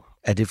påstår jo,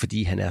 at det er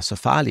fordi, han er så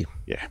farlig.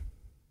 Ja.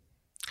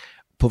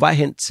 På vej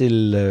hen til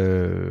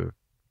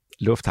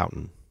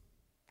lufthavnen,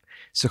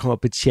 så kommer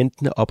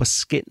betjentene op og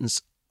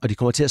skændes, og de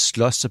kommer til at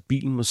slås, så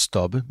bilen må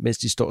stoppe, mens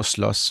de står og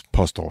slås.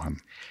 Påstår han.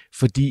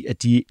 Fordi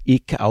at de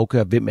ikke kan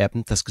afgøre, hvem af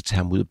dem, der skal tage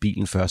ham ud af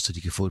bilen først, så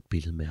de kan få et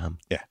billede med ham.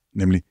 Ja,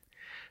 nemlig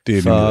Det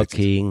er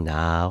fucking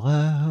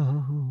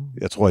narrow.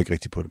 Jeg tror ikke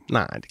rigtigt på det.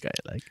 Nej, det gør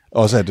jeg heller ikke.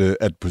 Også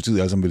at politiet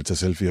alle sammen ville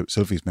tage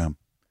selfies med ham.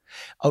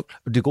 Og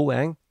det gode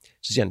er, ikke?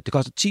 Så siger han, det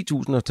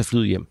koster 10.000 at tage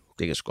flyet hjem.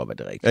 Det kan sgu godt være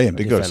det rigtige. Ja, jamen,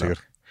 det gør det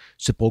sikkert.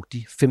 Så brugte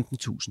de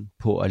 15.000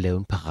 på at lave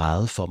en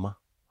parade for mig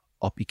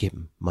op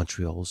igennem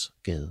Montreals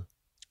gade.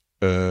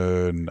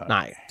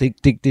 Nej.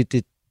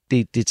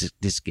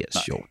 Det sker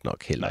sjovt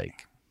nok heller ikke.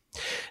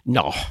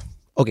 Nå,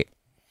 okay.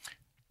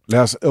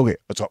 Okay.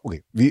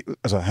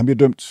 Han bliver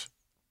dømt.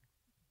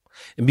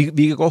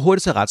 Vi kan gå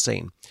hurtigt til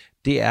retssagen.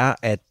 Det er,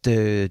 at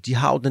de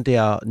har jo den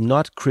der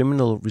not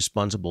criminal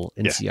responsible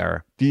NCR.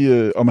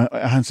 Ja.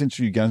 Er han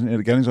sindssyg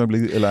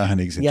gerningsøjeblikket, eller er han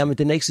ikke sindssyg? Ja, men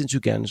den er ikke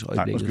sindssyg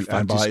gerningsøjeblikket. Nej, er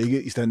han bare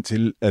ikke i stand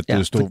til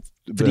at stå...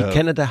 Fordi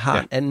Canada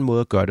har en anden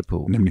måde at gøre det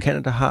på. Nemlig.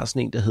 Canada har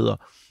sådan en, der hedder,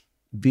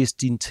 hvis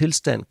din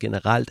tilstand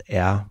generelt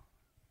er,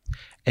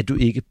 at du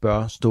ikke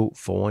bør stå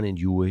foran en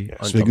jury.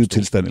 Ja, svækket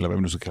tilstand, eller hvad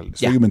man nu skal kalde det.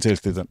 Svækket mental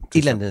tilstand. Et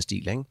eller andet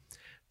stil, ikke?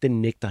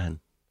 Den nægter han.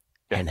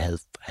 Ja.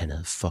 Han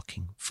havde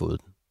fucking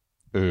fået den.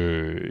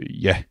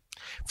 Ja.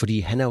 Fordi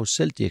han er jo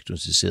selv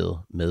diagnosticeret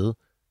med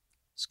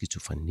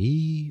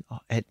skizofreni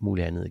og alt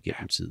muligt andet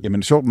igennem tiden.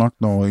 Jamen sjovt nok,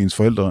 når ens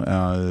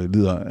forældre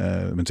lider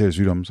af mentale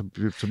sygdomme, så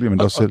bliver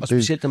man også selv... Og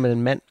specielt når man er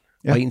en mand,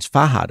 og ens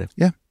far har det.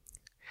 Ja.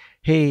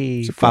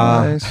 Hey, surprise.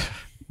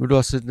 Far. Vil du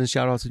også sætte en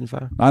shout-out til din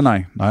far?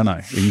 Nej.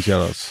 Ingen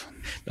shout-outs.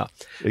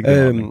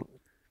 Nå.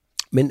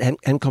 Men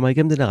han kommer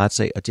igennem den her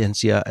retssag, og han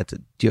siger, at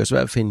de har svært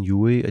ved at finde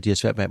jury, og de har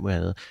svært ved alt muligt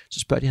andet. Så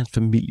spørger de hans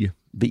familie,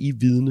 vil I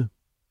vidne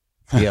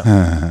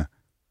her?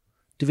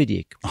 Det ved de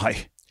ikke. Nej.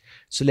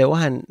 Så laver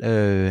han,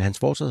 hans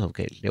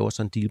forsvarsadvokat, laver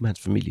sådan en deal med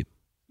hans familie,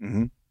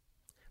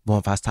 hvor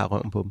han faktisk tager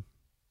røven på dem.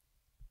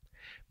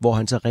 Hvor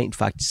han så rent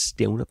faktisk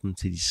stævner dem,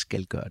 til de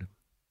skal gøre det.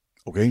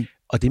 Okay.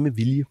 Og det med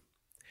vilje.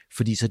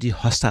 Fordi så er de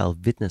hostile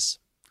witness.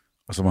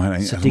 Og så må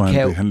han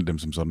behandle dem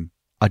som sådan.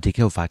 Og det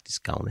kan jo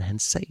faktisk gavne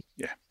hans sag.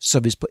 Ja. Så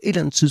hvis på et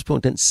eller andet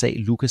tidspunkt den sag,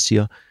 Luka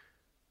siger,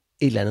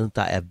 et eller andet,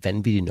 der er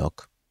vanvittigt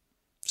nok,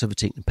 så vil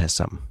tingene passe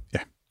sammen. Ja.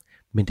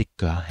 Men det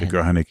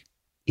gør han ikke.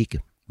 Ikke.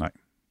 Nej.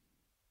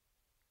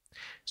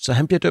 Så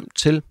han bliver dømt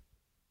til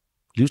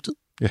livstid.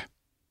 Ja.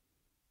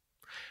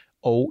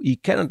 Og i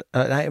Canada,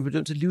 han bliver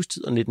dømt til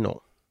livstid og 19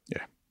 år. Ja.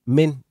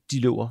 Men de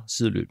løber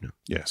sideløbende.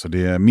 Ja, så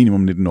det er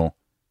minimum 19 år.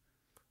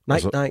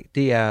 Nej,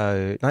 det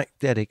er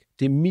det ikke.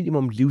 Det er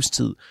minimum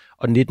livstid,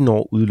 og 19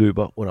 år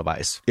udløber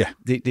undervejs. Ja.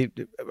 Det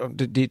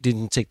er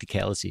en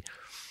technicality.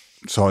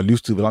 Så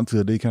livstid, hvor lang tid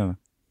er det i Canada?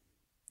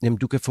 Jamen,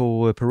 du kan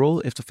få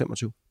parole efter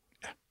 25.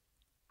 Ja.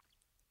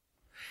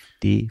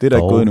 Det er der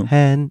ikke gået endnu.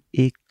 Han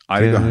ikke. Nej,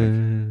 det gør han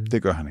ikke.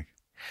 Det gør han ikke.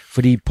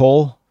 Fordi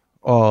Paul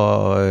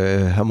og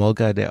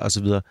Hamolka der og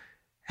så videre,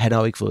 han har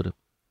jo ikke fået det.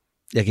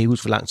 Jeg kan ikke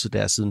huske, hvor lang tid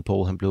det er, siden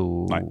Paul han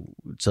blev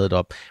taget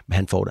op, men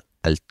han får det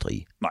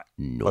aldrig. Nej,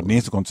 og den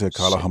eneste grund til, at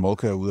Karla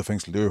Hamolka er ude af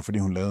fængsel, det er jo, fordi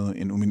hun lavede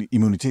en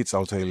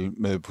immunitetsaftale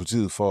med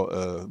politiet for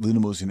at vidne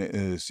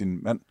mod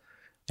sin mand.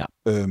 Ja.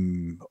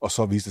 Og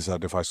så viste det sig,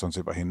 at det faktisk sådan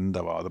set var hende,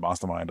 der var the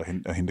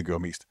mastermind, og hende, der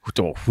gjorde mest.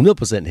 Det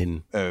var 100% hende.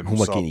 Hun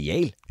var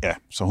genial. Ja,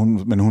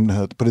 men hun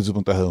havde, på det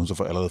tidspunkt, der havde hun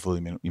så allerede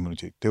fået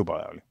immunitet. Det var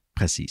bare ærgerligt.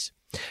 Præcis.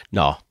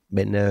 Nå,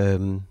 men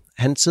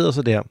han sidder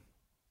så der.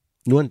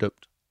 Nu er han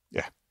dømt.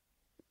 Ja.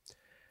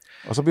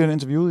 Og så bliver han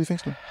interviewet i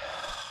fængslet.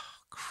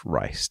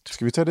 Christ.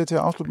 Skal vi tage det til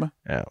at afslutte med?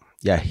 Ja,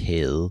 jeg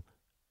havde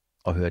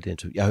at høre det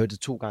interview. Jeg har hørt det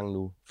 2 gange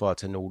nu, for at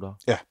tage noter.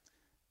 Ja.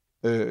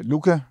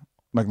 Luka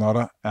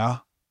Magnotta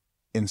er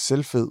en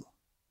selvfed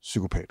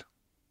psykopat.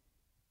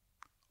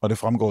 Og det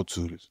fremgår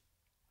tydeligt.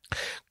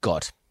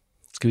 Godt.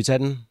 Skal vi tage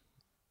den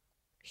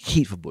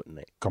helt fra bunden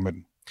af? Kom med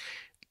den.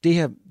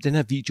 Den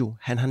her video,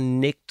 han har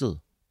nægtet,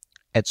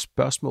 at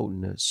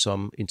spørgsmålene,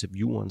 som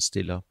intervieweren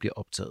stiller, bliver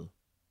optaget.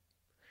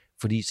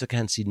 Fordi så kan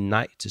han sige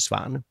nej til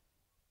svarene,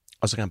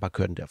 og så kan han bare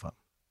køre den derfra.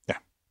 Ja.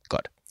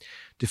 Godt.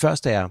 Det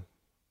første er,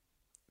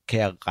 kan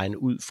jeg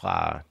regne ud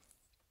fra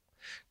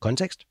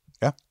kontekst?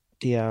 Ja.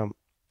 Det er,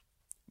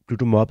 blev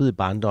du mobbet i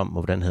barndom,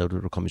 og hvordan havde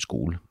du kom i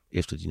skole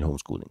efter din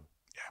homeschooling?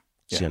 Ja.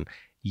 Så siger han,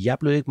 jeg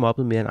blev ikke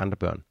mobbet mere end andre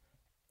børn.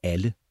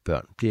 Alle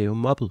børn bliver jo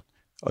mobbet.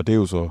 Og det er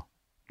jo så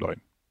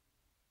løgn.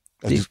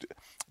 Altså,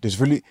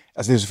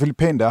 det er selvfølgelig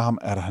pænt af ham,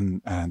 at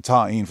han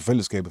tager en for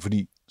fællesskabet,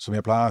 fordi, som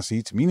jeg plejer at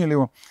sige til mine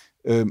elever,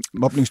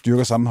 mobning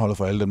styrker sammenholdet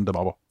for alle dem, der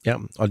mobber. Ja,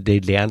 og det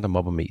er læreren, der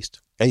mobber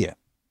mest. Ja.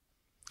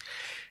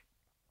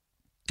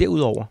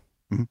 Derudover,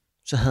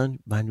 så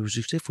var han jo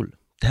succesfuld.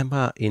 Da han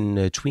var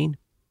en tween,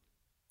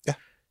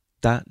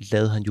 der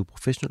lavede han jo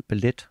professionel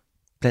ballet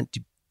blandt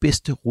de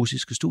bedste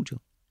russiske studier.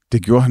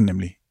 Det gjorde han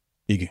nemlig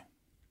ikke.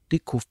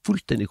 Det er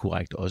fuldstændig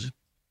korrekt også.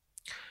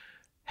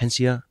 Han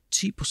siger,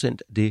 10%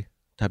 af det,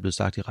 der er blevet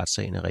sagt i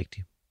retssagen, er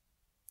rigtigt.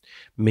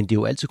 Men det er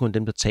jo altid kun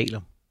dem, der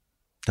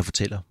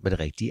fortæller, hvad det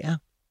rigtige er.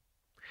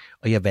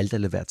 Og jeg valgte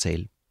at lade være at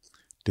tale.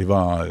 Det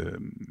var...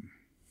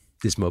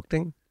 Det er smukt,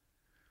 ikke?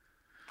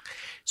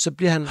 Så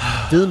bliver han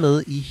ved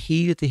med i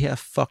hele det her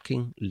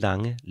fucking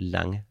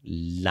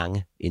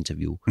lange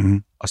interview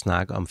og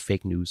snakke om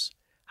fake news.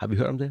 Har vi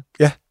hørt om det?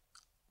 Ja.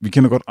 Vi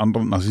kender godt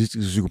andre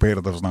narcissistiske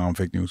psykopater, der snakker om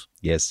fake news.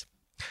 Yes.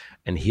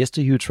 And here's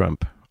to you,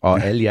 Trump.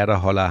 Og alle jer, der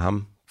holder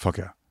ham Fuck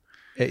ja.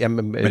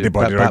 Jamen, men det er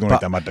der ikke nogen i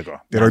Danmark, der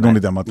gør. Det er der ikke nogen i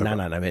Danmark, der gør.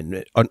 Nej, men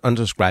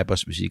unsubscribe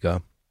os, hvis I gør.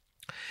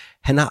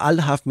 Han har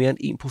aldrig haft mere end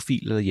en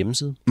profil eller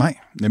hjemmeside. Nej,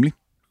 nemlig.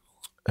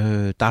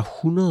 Der er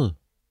 100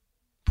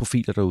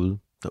 profiler derude,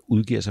 der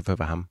udgiver sig for at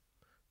være ham.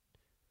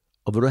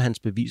 Og ved du, hans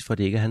bevis for, at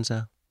det ikke er hans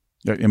er?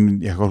 Ja,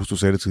 jamen, jeg kan godt huske, du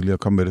sagde det tidligere.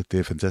 Kom med det. Det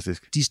er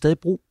fantastisk. De er stadig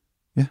brug.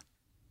 Ja.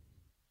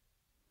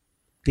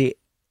 Det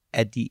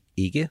er de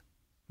ikke.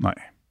 Nej.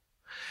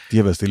 De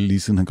har været stille lige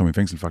siden han kom i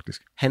fængsel,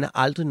 faktisk. Han er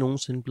aldrig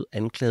nogensinde blevet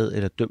anklaget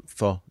eller dømt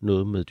for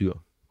noget med dyr.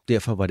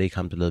 Derfor var det ikke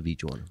ham, der lavede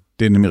videoerne.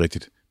 Det er nemlig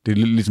rigtigt. Det er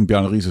lidt ligesom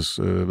Bjarne Rises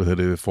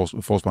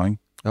forsparing.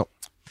 Jo.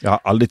 Jeg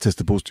har aldrig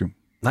testet positiv.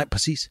 Nej,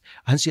 præcis.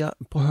 Og han siger,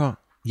 prøv at høre,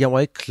 jeg var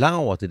ikke klar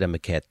over det der med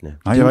kattene.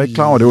 Nej, jeg var ikke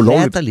klar over, det var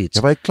ulovligt.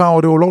 Jeg var ikke klar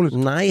over, det var ulovligt.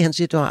 Nej, han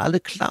siger, du var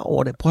aldrig klar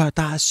over det. Prøv at høre,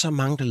 der er så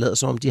mange, der lader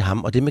som om de er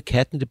ham. Og det med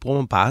kattene, det bruger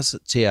man bare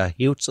til at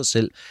hæve sig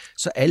selv.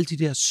 Så alle de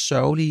der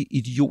sørgelige,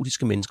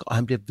 idiotiske mennesker, og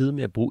han bliver ved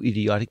med at bruge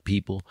idiotic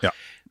people. Ja.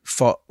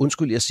 For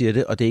undskyld, jeg siger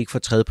det, og det er ikke for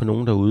at træde på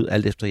nogen derude,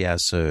 alt efter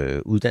jeres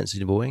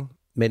uddannelsesniveau, ikke?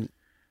 Men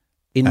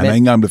han er ikke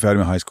engang blevet færdig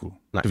med high school.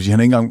 Nej. Det vil sige, han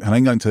har ikke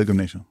engang taget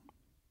gymnasiet.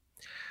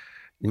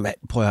 Men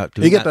prøv at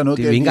høre, ikke at der er noget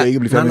galt, ikke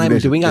blive færdig med nej, men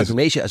det er jo ikke engang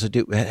gymnasiet. Altså,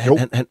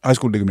 high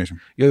school, det er gymnasium.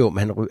 Jo, men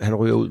han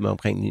ryger ud med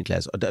omkring 9.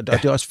 klasse. Og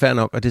det er også fair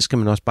nok, og det skal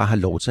man også bare have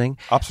lov til, ikke?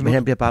 Absolut. Men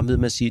han bliver bare ved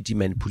med at sige, at de er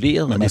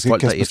manipuleret, men og det er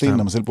folk, der efter ham.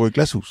 Når man selv bor i et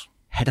glashus.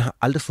 Han har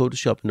aldrig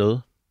photoshoppet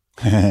noget.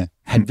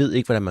 Han ved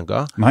ikke, hvordan man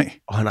gør. Nej.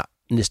 Og han har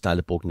næsten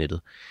aldrig brugt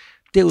nettet.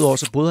 Derudover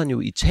så boede han jo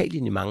i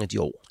Italien i mange af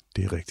de år.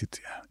 Det er rigtigt,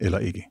 ja. Eller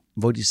ikke.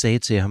 Hvor de sagde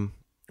til ham,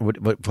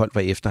 hvor folk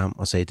var efter ham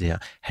og sagde det her,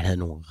 han havde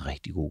nogle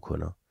rigtig gode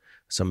kunder,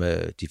 som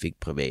de fik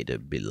private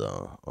billeder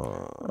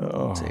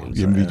og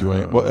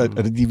hjemmevideoer. Er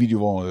det de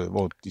videoer,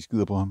 hvor de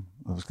skider på ham?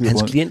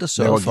 Hans klienter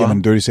sørgede for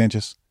ham. Dirty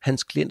Sanchez.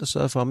 Hans klienter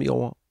sørgede for ham i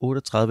over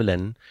 38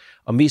 lande,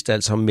 og mest af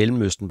alt som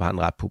Mellemøsten var han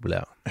ret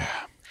populær. Ja.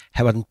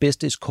 Han var den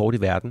bedste eskort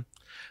i verden,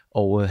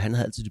 og han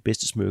havde altid de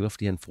bedste smykker,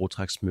 fordi han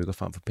foretrak smykker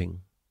frem for penge.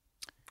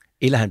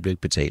 Eller han blev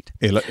ikke betalt.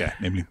 Eller, ja,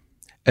 nemlig.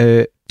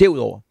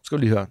 Derudover, skal du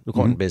lige høre, nu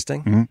kommer den bedste,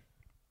 ikke? Mm-hmm.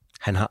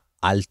 Han har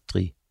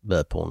aldrig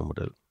været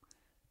pornomodel.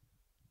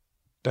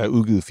 Der er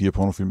udgivet 4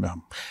 pornofilm med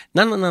ham.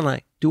 Nej.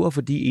 Det var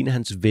fordi en af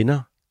hans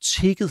venner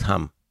tiggede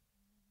ham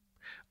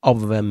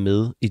om at være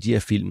med i de her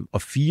film.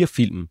 Og 4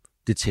 film,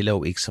 det tæller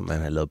jo ikke, som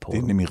man har lavet porno.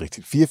 Det er nemlig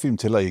rigtigt. 4 film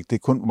tæller ikke. Det er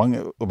kun, hvor mange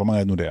er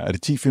det nu der? Er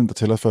det 10 film, der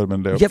tæller, før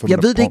man laver...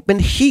 Jeg ved det ikke, men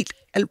helt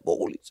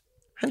alvorligt.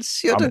 Han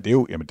siger det.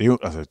 Det er jo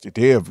altså,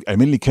 det er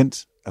almindeligt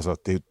kendt.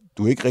 Altså,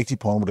 du er ikke rigtig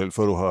pornomodel,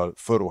 før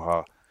du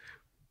har...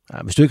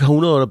 Ja, hvis du ikke har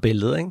 100 under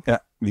bæltet, ikke? Ja,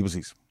 lige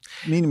præcis.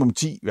 Minimum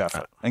 10 i hvert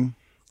fald, ikke?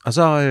 Og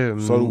så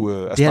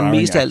det han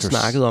mest af alt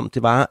snakkede om,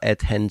 det var,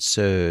 at hans,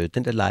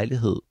 den der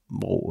lejlighed,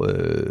 hvor...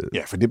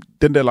 ja, for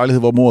den der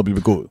lejlighed, hvor mordet blev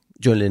begået.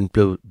 John Lennon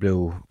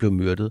blev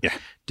myrdet. Ja.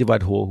 Det var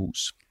et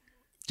horehus.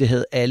 Det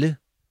havde alle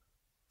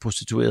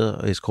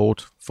prostituerede og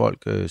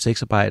escortfolk,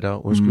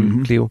 sexarbejdere,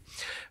 Cleo,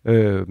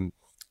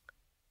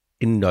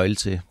 en nøgle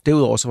til.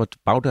 Derudover så var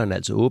bagdøren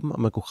altid åben,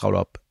 og man kunne kravle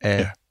op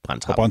af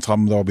brandtrappen. Og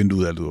brandtrappen, der var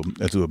vinduet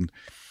altid åbent.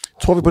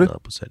 Tror vi på det?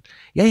 100%.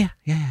 Ja.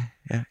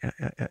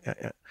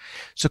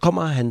 Så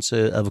kommer hans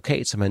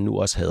advokat, som han nu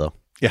også hader.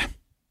 Ja,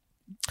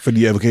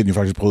 fordi advokaten jo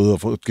faktisk prøvede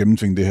at få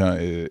gennemtvinge det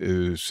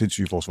her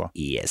sindssyge forsvar.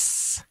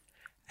 Yes.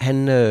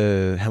 Han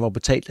var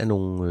betalt af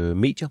nogle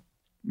medier,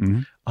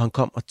 og han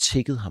kom og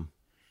tiggede ham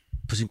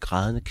på sin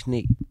grædende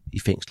knæ i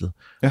fængslet,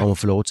 om at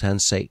få lov at tage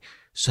hans sag,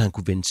 så han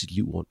kunne vende sit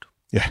liv rundt.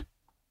 Ja.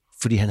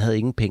 Fordi han havde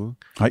ingen penge.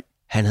 Nej.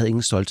 Han havde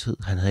ingen stolthed,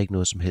 han havde ikke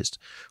noget som helst.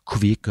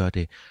 Kunne vi ikke gøre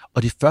det?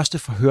 Og det første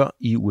forhør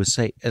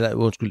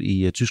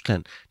i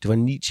Tyskland, det var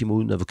 9 timer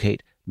uden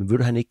advokat. Men ved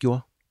du, han ikke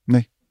gjorde?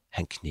 Nej.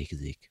 Han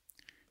knækkede ikke.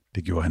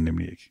 Det gjorde han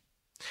nemlig ikke.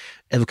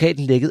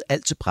 Advokaten lækkede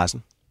alt til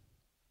pressen.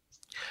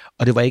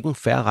 Og det var ikke en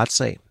fair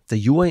retssag, da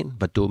juryen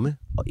var dumme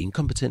og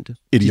inkompetente.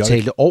 De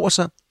talte over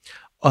sig,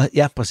 og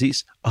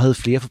havde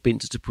flere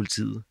forbindelser til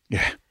politiet.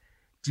 Ja.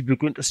 De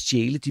begyndte at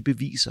stjæle de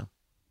beviser,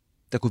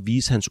 der kunne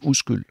vise hans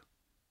uskyld,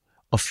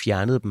 og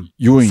fjernede dem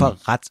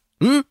for ret.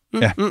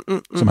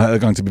 Som havde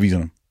adgang til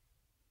beviserne.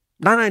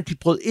 Nej, de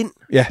brød ind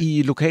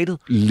i lokalet.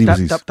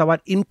 Der var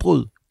et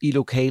indbrud i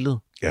lokalet.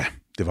 Ja,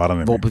 det var der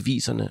nemlig. Hvor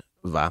beviserne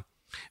var.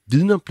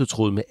 Vidner blev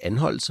troet med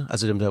anholdelse,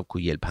 altså dem, der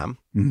kunne hjælpe ham.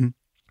 Mm-hmm.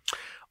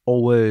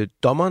 Og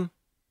dommeren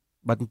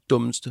var den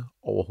dummeste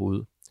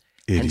overhovedet.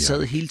 Han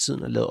sad hele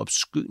tiden og lavede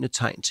opskyende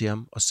tegn til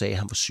ham, og sagde, at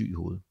han var syg i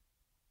hovedet.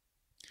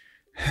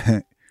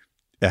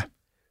 Ja.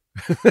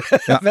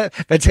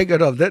 Hvad tænker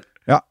du om den?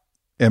 Ja,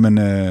 jamen,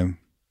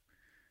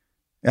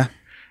 ja.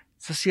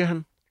 Så siger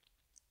han,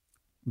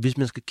 hvis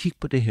man skal kigge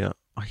på det her,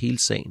 og hele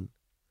sagen,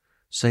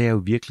 så er jeg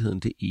jo i virkeligheden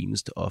det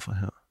eneste offer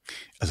her.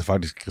 Altså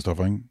faktisk,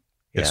 Christoffer, ikke?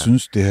 Jeg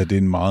synes, det her det er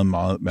en meget,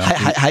 meget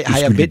mærkelig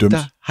uskyldig dømt.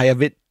 Har jeg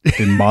vendt? Det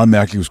er en meget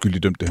mærkelig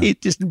uskyldig dømt, det her.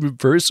 Det er sådan en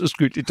reverse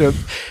uskyldig dømt.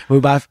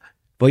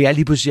 Hvor jeg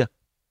lige pludselig siger,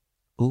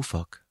 oh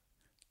fuck,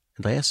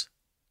 Andreas.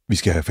 Vi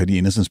skal have fat i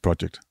Innocence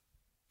Project.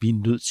 Vi er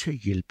nødt til at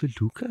hjælpe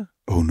Luka.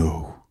 Oh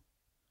no.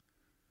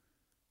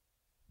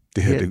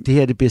 Det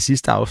her det bliver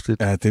sidste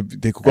afsnit. Ja,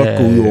 det kunne godt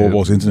gå ud over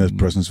vores internet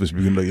presence, hvis vi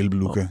begynder at hjælpe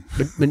Luka.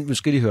 Men nu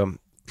skal I høre.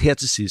 her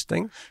til sidst,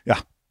 ikke? Ja.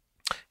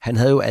 Han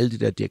havde jo alle de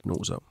der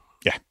diagnoser.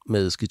 Ja.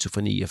 Med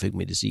skizofreni og fik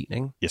medicin,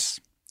 ikke? Yes.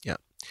 Ja.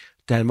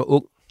 Da han var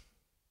ung,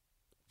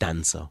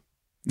 danser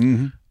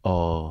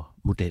og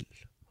model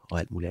og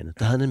alt muligt andet,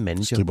 der havde han en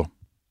manager. Stripper.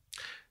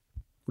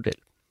 Model.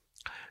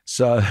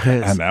 Så,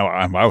 han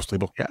var jo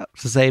stripper. Ja,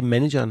 så sagde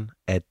manageren,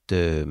 at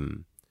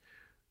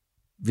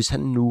hvis han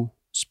nu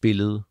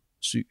spillede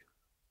syg,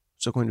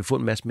 så kunne han jo få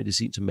en masse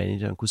medicin, som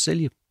manageren kunne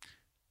sælge.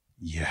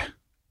 Ja,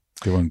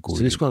 det var en god idé.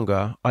 Så det skulle han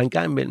gøre. Og en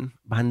gang imellem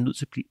var han nødt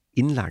til at blive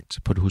indlagt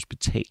på et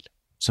hospital,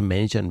 som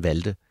manageren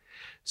valgte.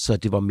 Så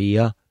det var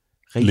mere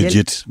reelt.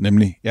 Legit,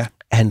 nemlig. Ja.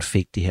 Han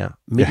fik det her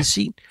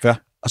medicin, fair.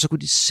 Og så kunne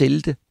de sælge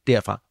det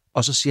derfra.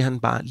 Og så siger han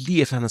bare,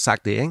 lige efter han har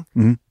sagt det, ikke?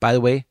 By the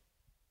way,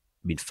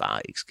 min far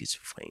er ikke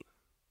skizofren.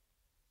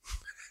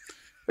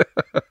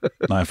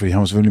 Nej, fordi han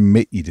var selvfølgelig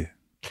med i det.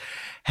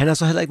 Han har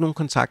så heller ikke nogen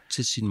kontakt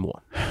til sin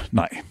mor.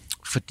 Nej.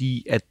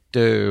 Fordi at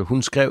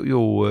hun skrev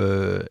jo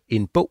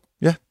en bog.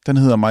 Ja, den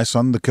hedder My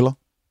Son the Killer.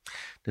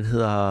 Den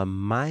hedder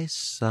My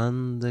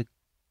Son the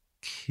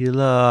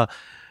Killer. Et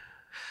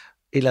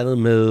eller andet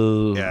med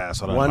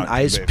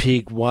One Ice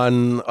Pig,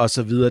 One og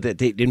så videre.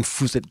 Det er en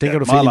fuldstændig. Den kan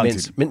du finde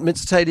imens. Men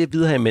så tager jeg det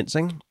videre her imens,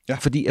 ikke? Ja.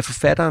 Fordi at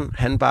forfatteren,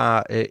 han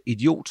var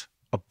idiot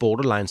og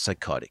borderline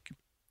psychotic.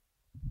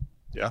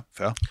 Ja,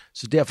 fair.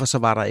 Så derfor så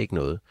var der ikke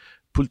noget.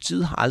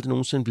 Politiet har aldrig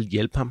nogensinde ville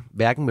hjælpe ham,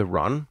 hverken med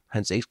Ron,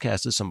 hans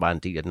ekskæreste, som var en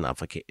del af den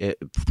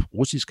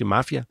russiske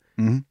mafia,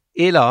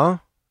 eller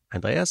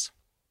Andreas.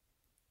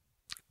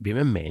 Hvem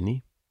er Manny?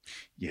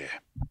 Ja. Yeah.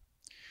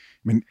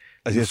 Men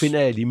altså, nu finder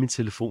jeg lige min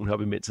telefon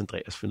heroppe, imens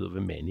Andreas finder ud af,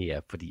 hvad Manny er,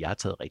 fordi jeg har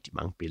taget rigtig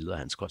mange billeder af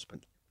hans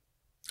korrespondent.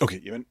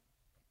 Okay, jamen.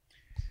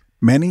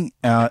 Manny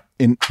er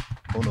en...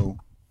 Oh no.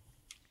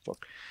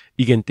 Fuck.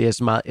 Igen, det er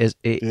så meget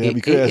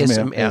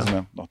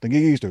ASMR. Nå, den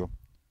gik ikke i stykker.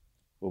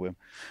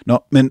 Nå,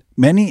 men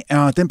Manny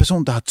er den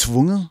person, der har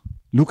tvunget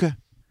Luka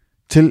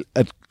til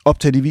at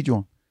optage de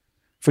videoer.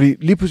 Fordi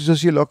lige pludselig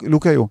så siger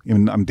Luka jo,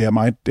 jamen det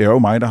er jo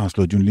mig, der har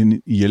slået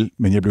Junlin ihjel,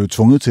 men jeg blev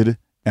tvunget til det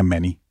af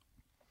Manny.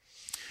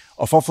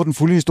 Og for at få den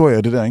fulde historie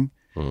af det der, ikke?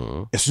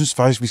 Jeg synes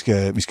faktisk,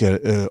 vi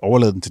skal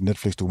overlade den til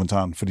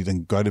Netflix-dokumentaren, fordi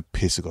den gør det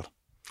pissegodt.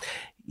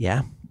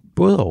 Ja,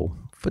 både og.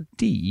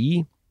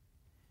 Fordi,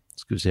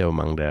 skal vi se, hvor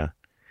mange der er.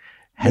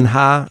 Han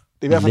har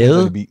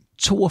lavet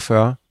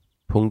 42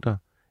 punkter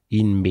i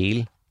en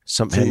mail,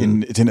 som til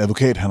en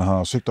advokat, han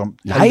har søgt om.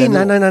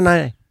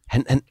 Nej.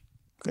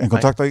 Han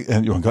kontakter ikke,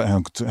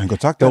 han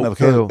kontakter en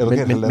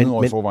advokat halvandet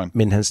år i forvejen.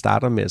 Men han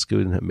starter med at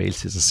skrive den her mail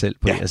til sig selv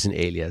på en af sin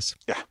alias.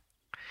 Ja.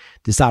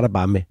 Det starter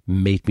bare med,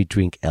 made me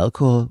drink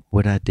alcohol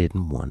when I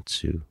didn't want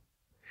to.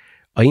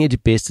 Og en af de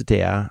bedste,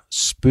 det er,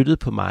 spyttet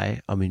på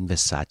mig og min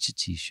Versace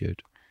t-shirt.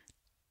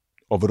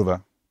 Og ved du hvad?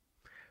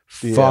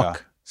 Det er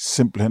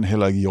simpelthen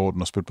heller ikke i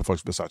orden at spytte på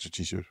folks Versace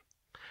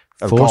t-shirt.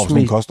 Er du klar over, hvad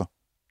den koster?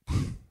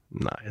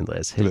 Nej,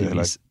 Andreas,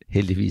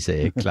 heldigvis er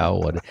jeg ikke klar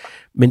over det.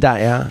 Men der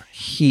er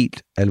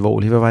helt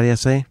alvorligt. Hvad var det, jeg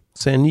sagde?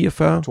 Sagde jeg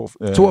 49?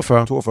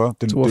 42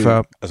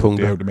 punkter. Altså,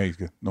 det er jo det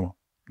magiske nummer.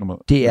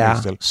 Det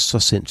er så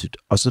sindssygt.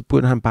 Og så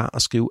begynder han bare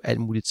at skrive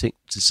alle mulige ting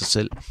til sig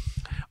selv.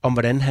 Om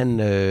hvordan han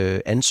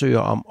ansøger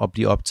om at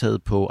blive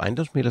optaget på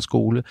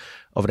ejendomsmæglerskole,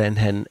 og hvordan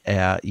han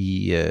er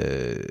i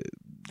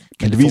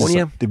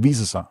California. Det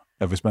viser sig,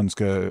 at hvis man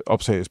skal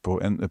optages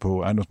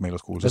på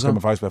ejendomsmæglerskole, så skal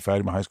man faktisk være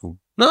færdig med high school.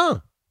 Nå.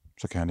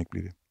 Så kan han ikke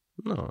blive det.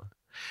 Nå.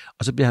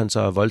 Og så bliver han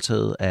så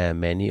voldtaget af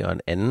Manny og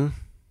en anden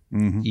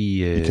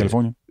i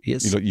Californien,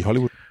 yes. I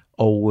Hollywood.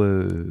 Og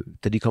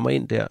da de kommer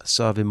ind der,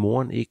 så vil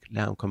moren ikke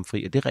lade ham komme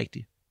fri. Og det er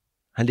rigtigt.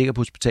 Han ligger på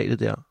hospitalet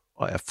der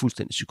og er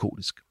fuldstændig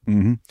psykotisk.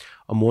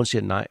 Og moren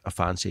siger nej, og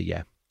faren siger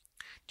ja.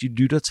 De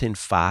lytter til en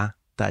far,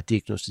 der er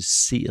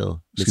diagnosticeret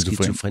med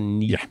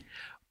skizofreni,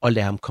 og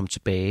lader ham komme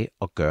tilbage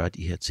og gøre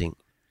de her ting.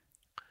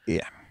 Ja.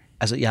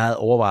 Altså, jeg havde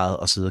overvejet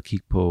at sidde og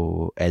kigge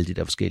på alle de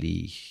der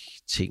forskellige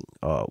ting,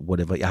 og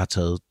whatever. Jeg har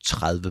taget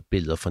 30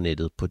 billeder fra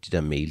nettet på de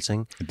der mails,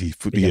 ikke?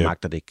 Men jeg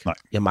magter det ikke. Nej.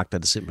 Jeg magter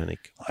det simpelthen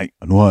ikke. Nej,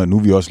 og nu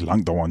er vi også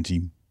langt over en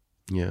time.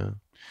 Ja.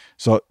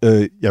 Så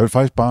jeg vil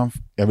faktisk bare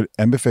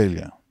anbefale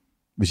jer,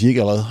 hvis I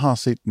ikke allerede har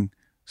set den,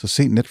 så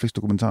se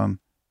Netflix-dokumentaren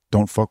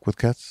Don't Fuck With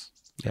Cats.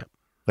 Ja.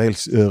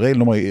 Regel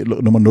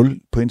nummer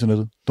 0 på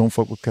internettet. Don't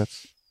Fuck With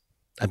Cats.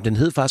 Jamen, den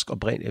hed faktisk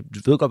oprindeligt.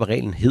 Du ved godt, hvad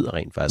reglen hedder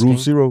rent faktisk. Rule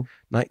Zero.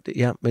 Nej,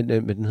 men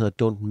den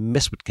hedder Don't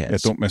Mess With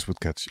Cats. Ja, Don't Mess With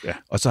Cats, ja.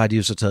 Og så har de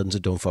jo så taget den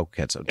til Don't Fuck With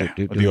Cats. Og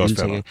det er også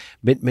færdigt.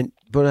 Men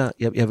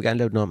jeg vil gerne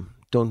lave den om.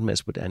 Don't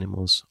Mess With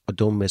Animals og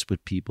Don't Mess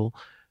With People.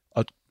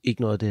 Og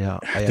ikke noget af det her.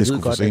 Og jeg det er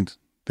sgu for sent.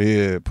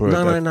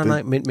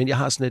 Nej, men jeg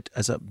har sådan et,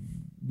 altså,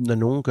 når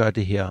nogen gør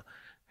det her,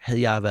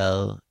 havde jeg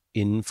været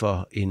inden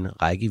for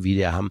en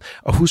rækkevidde af ham.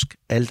 Og husk,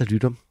 alle der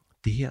lytter,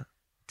 det her,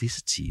 det er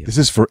satire. This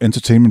is for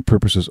entertainment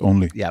purposes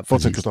only. Ja,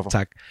 præcis.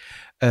 Tak.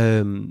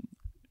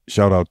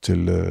 Shout out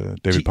til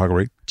David Parker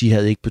Ray. De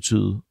havde ikke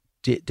betydet,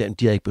 de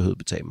havde ikke behøvet at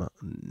betale mig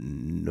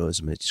noget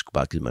som helst. De skulle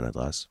bare give mig en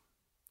adresse.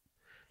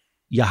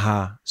 Jeg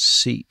har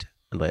set,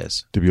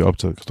 Andreas. Det bliver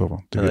optaget, Christoffer.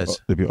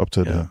 Det bliver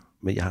optaget, det her.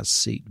 Men jeg har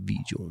set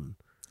videoen.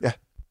 Ja.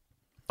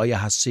 Og jeg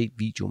har set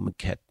videoen med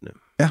kattene.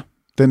 Ja,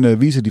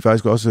 Den viser de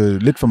faktisk også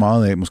lidt for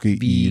meget af, måske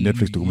i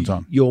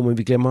Netflix-dokumentaren. Jo, men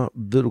vi glemmer,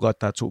 ved du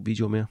godt, der er 2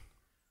 videoer mere?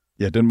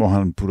 Ja, den, hvor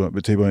han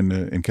taber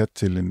en kat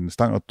til en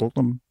stang og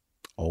drukner den.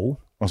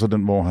 Og så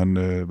den, hvor han,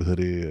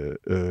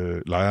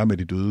 leger med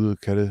de døde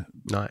katte.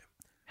 Nej,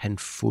 han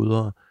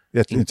fodrer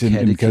en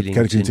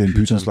kattekilling til en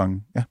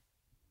pythonslange. Ja.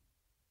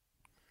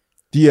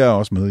 De er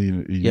også med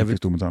i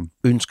Netflix-dokumentaren.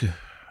 Ønske.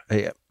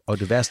 Og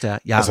det værste er,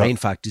 jeg har rent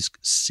faktisk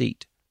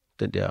set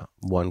den der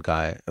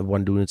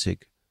One Lunatic,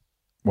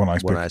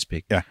 One Ice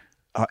Pick. Ja.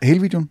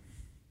 Hele videoen?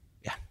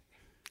 Ja.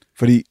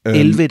 Fordi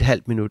 11,5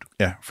 minut.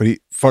 Ja, fordi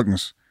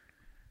folkens,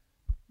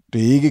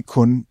 det er ikke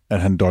kun,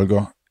 at han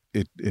dolker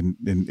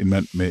en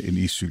mand med en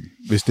iscykel,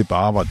 hvis det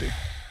bare var det.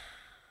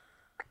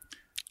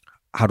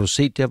 Har du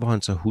set der, hvor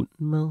han tager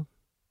hunden med?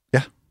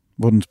 Ja,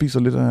 hvor den spiser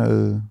lidt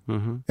af...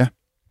 Ja.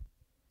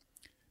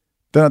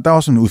 Der er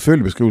også en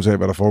udførlig beskrivelse af,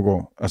 hvad der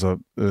foregår. Altså,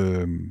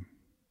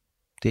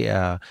 det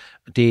er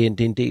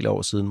en del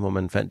år siden, hvor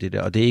man fandt det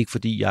der, og det er ikke,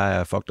 fordi jeg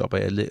er fucked up,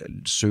 og jeg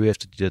søger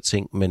efter de der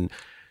ting, men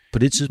på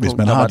det tidspunkt... Hvis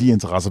man har de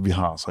interesser, vi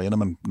har, så ender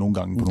man nogle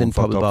gange på nogle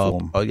fucked up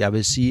form. Og jeg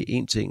vil sige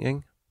en ting,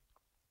 ikke?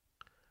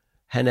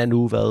 Han er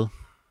nu hvad?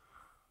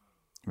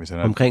 Hvis han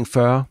er... Omkring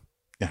 40?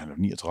 Ja, han er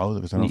 39,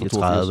 hvis han er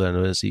 39 er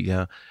noget at sige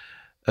her.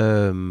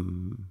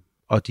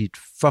 Og dit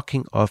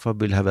fucking offer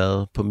ville have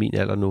været på min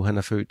alder nu. Han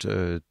er født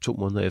 2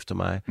 måneder efter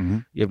mig.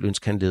 Mm-hmm. Jeg ville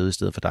ønske, han levede i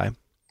stedet for dig.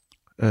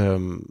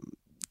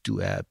 Du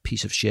er a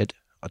piece of shit,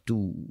 og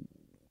du...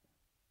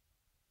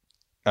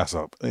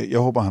 Altså, jeg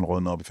håber, han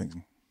rådner op i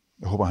fængsel.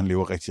 Jeg håber, han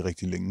lever rigtig,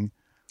 rigtig længe.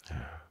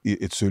 I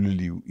et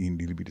sølleliv i en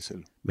lille bitte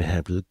celle. Men han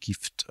er blevet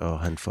gift, og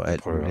han får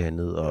alt muligt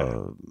andet.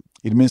 Og...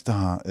 Ja. I det mindste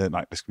har...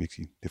 nej, det skal vi ikke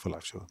sige. Det er for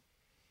liveshowet.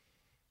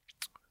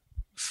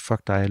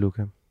 Fuck dig,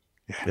 Luka.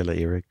 Ja. Eller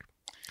Erik.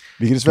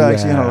 Vi kan desværre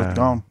ikke sige, at han har lagt i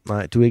graven.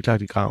 Nej, du er ikke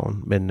lagt i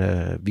graven, men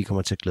vi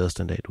kommer til at glæde os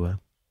den dag, du er.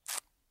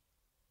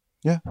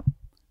 Ja.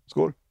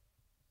 Skål.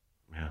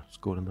 Ja,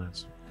 skål,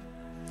 Andreas.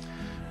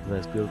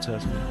 Andreas, bliver du til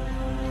os?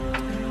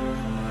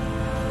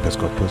 Pas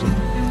godt på sig.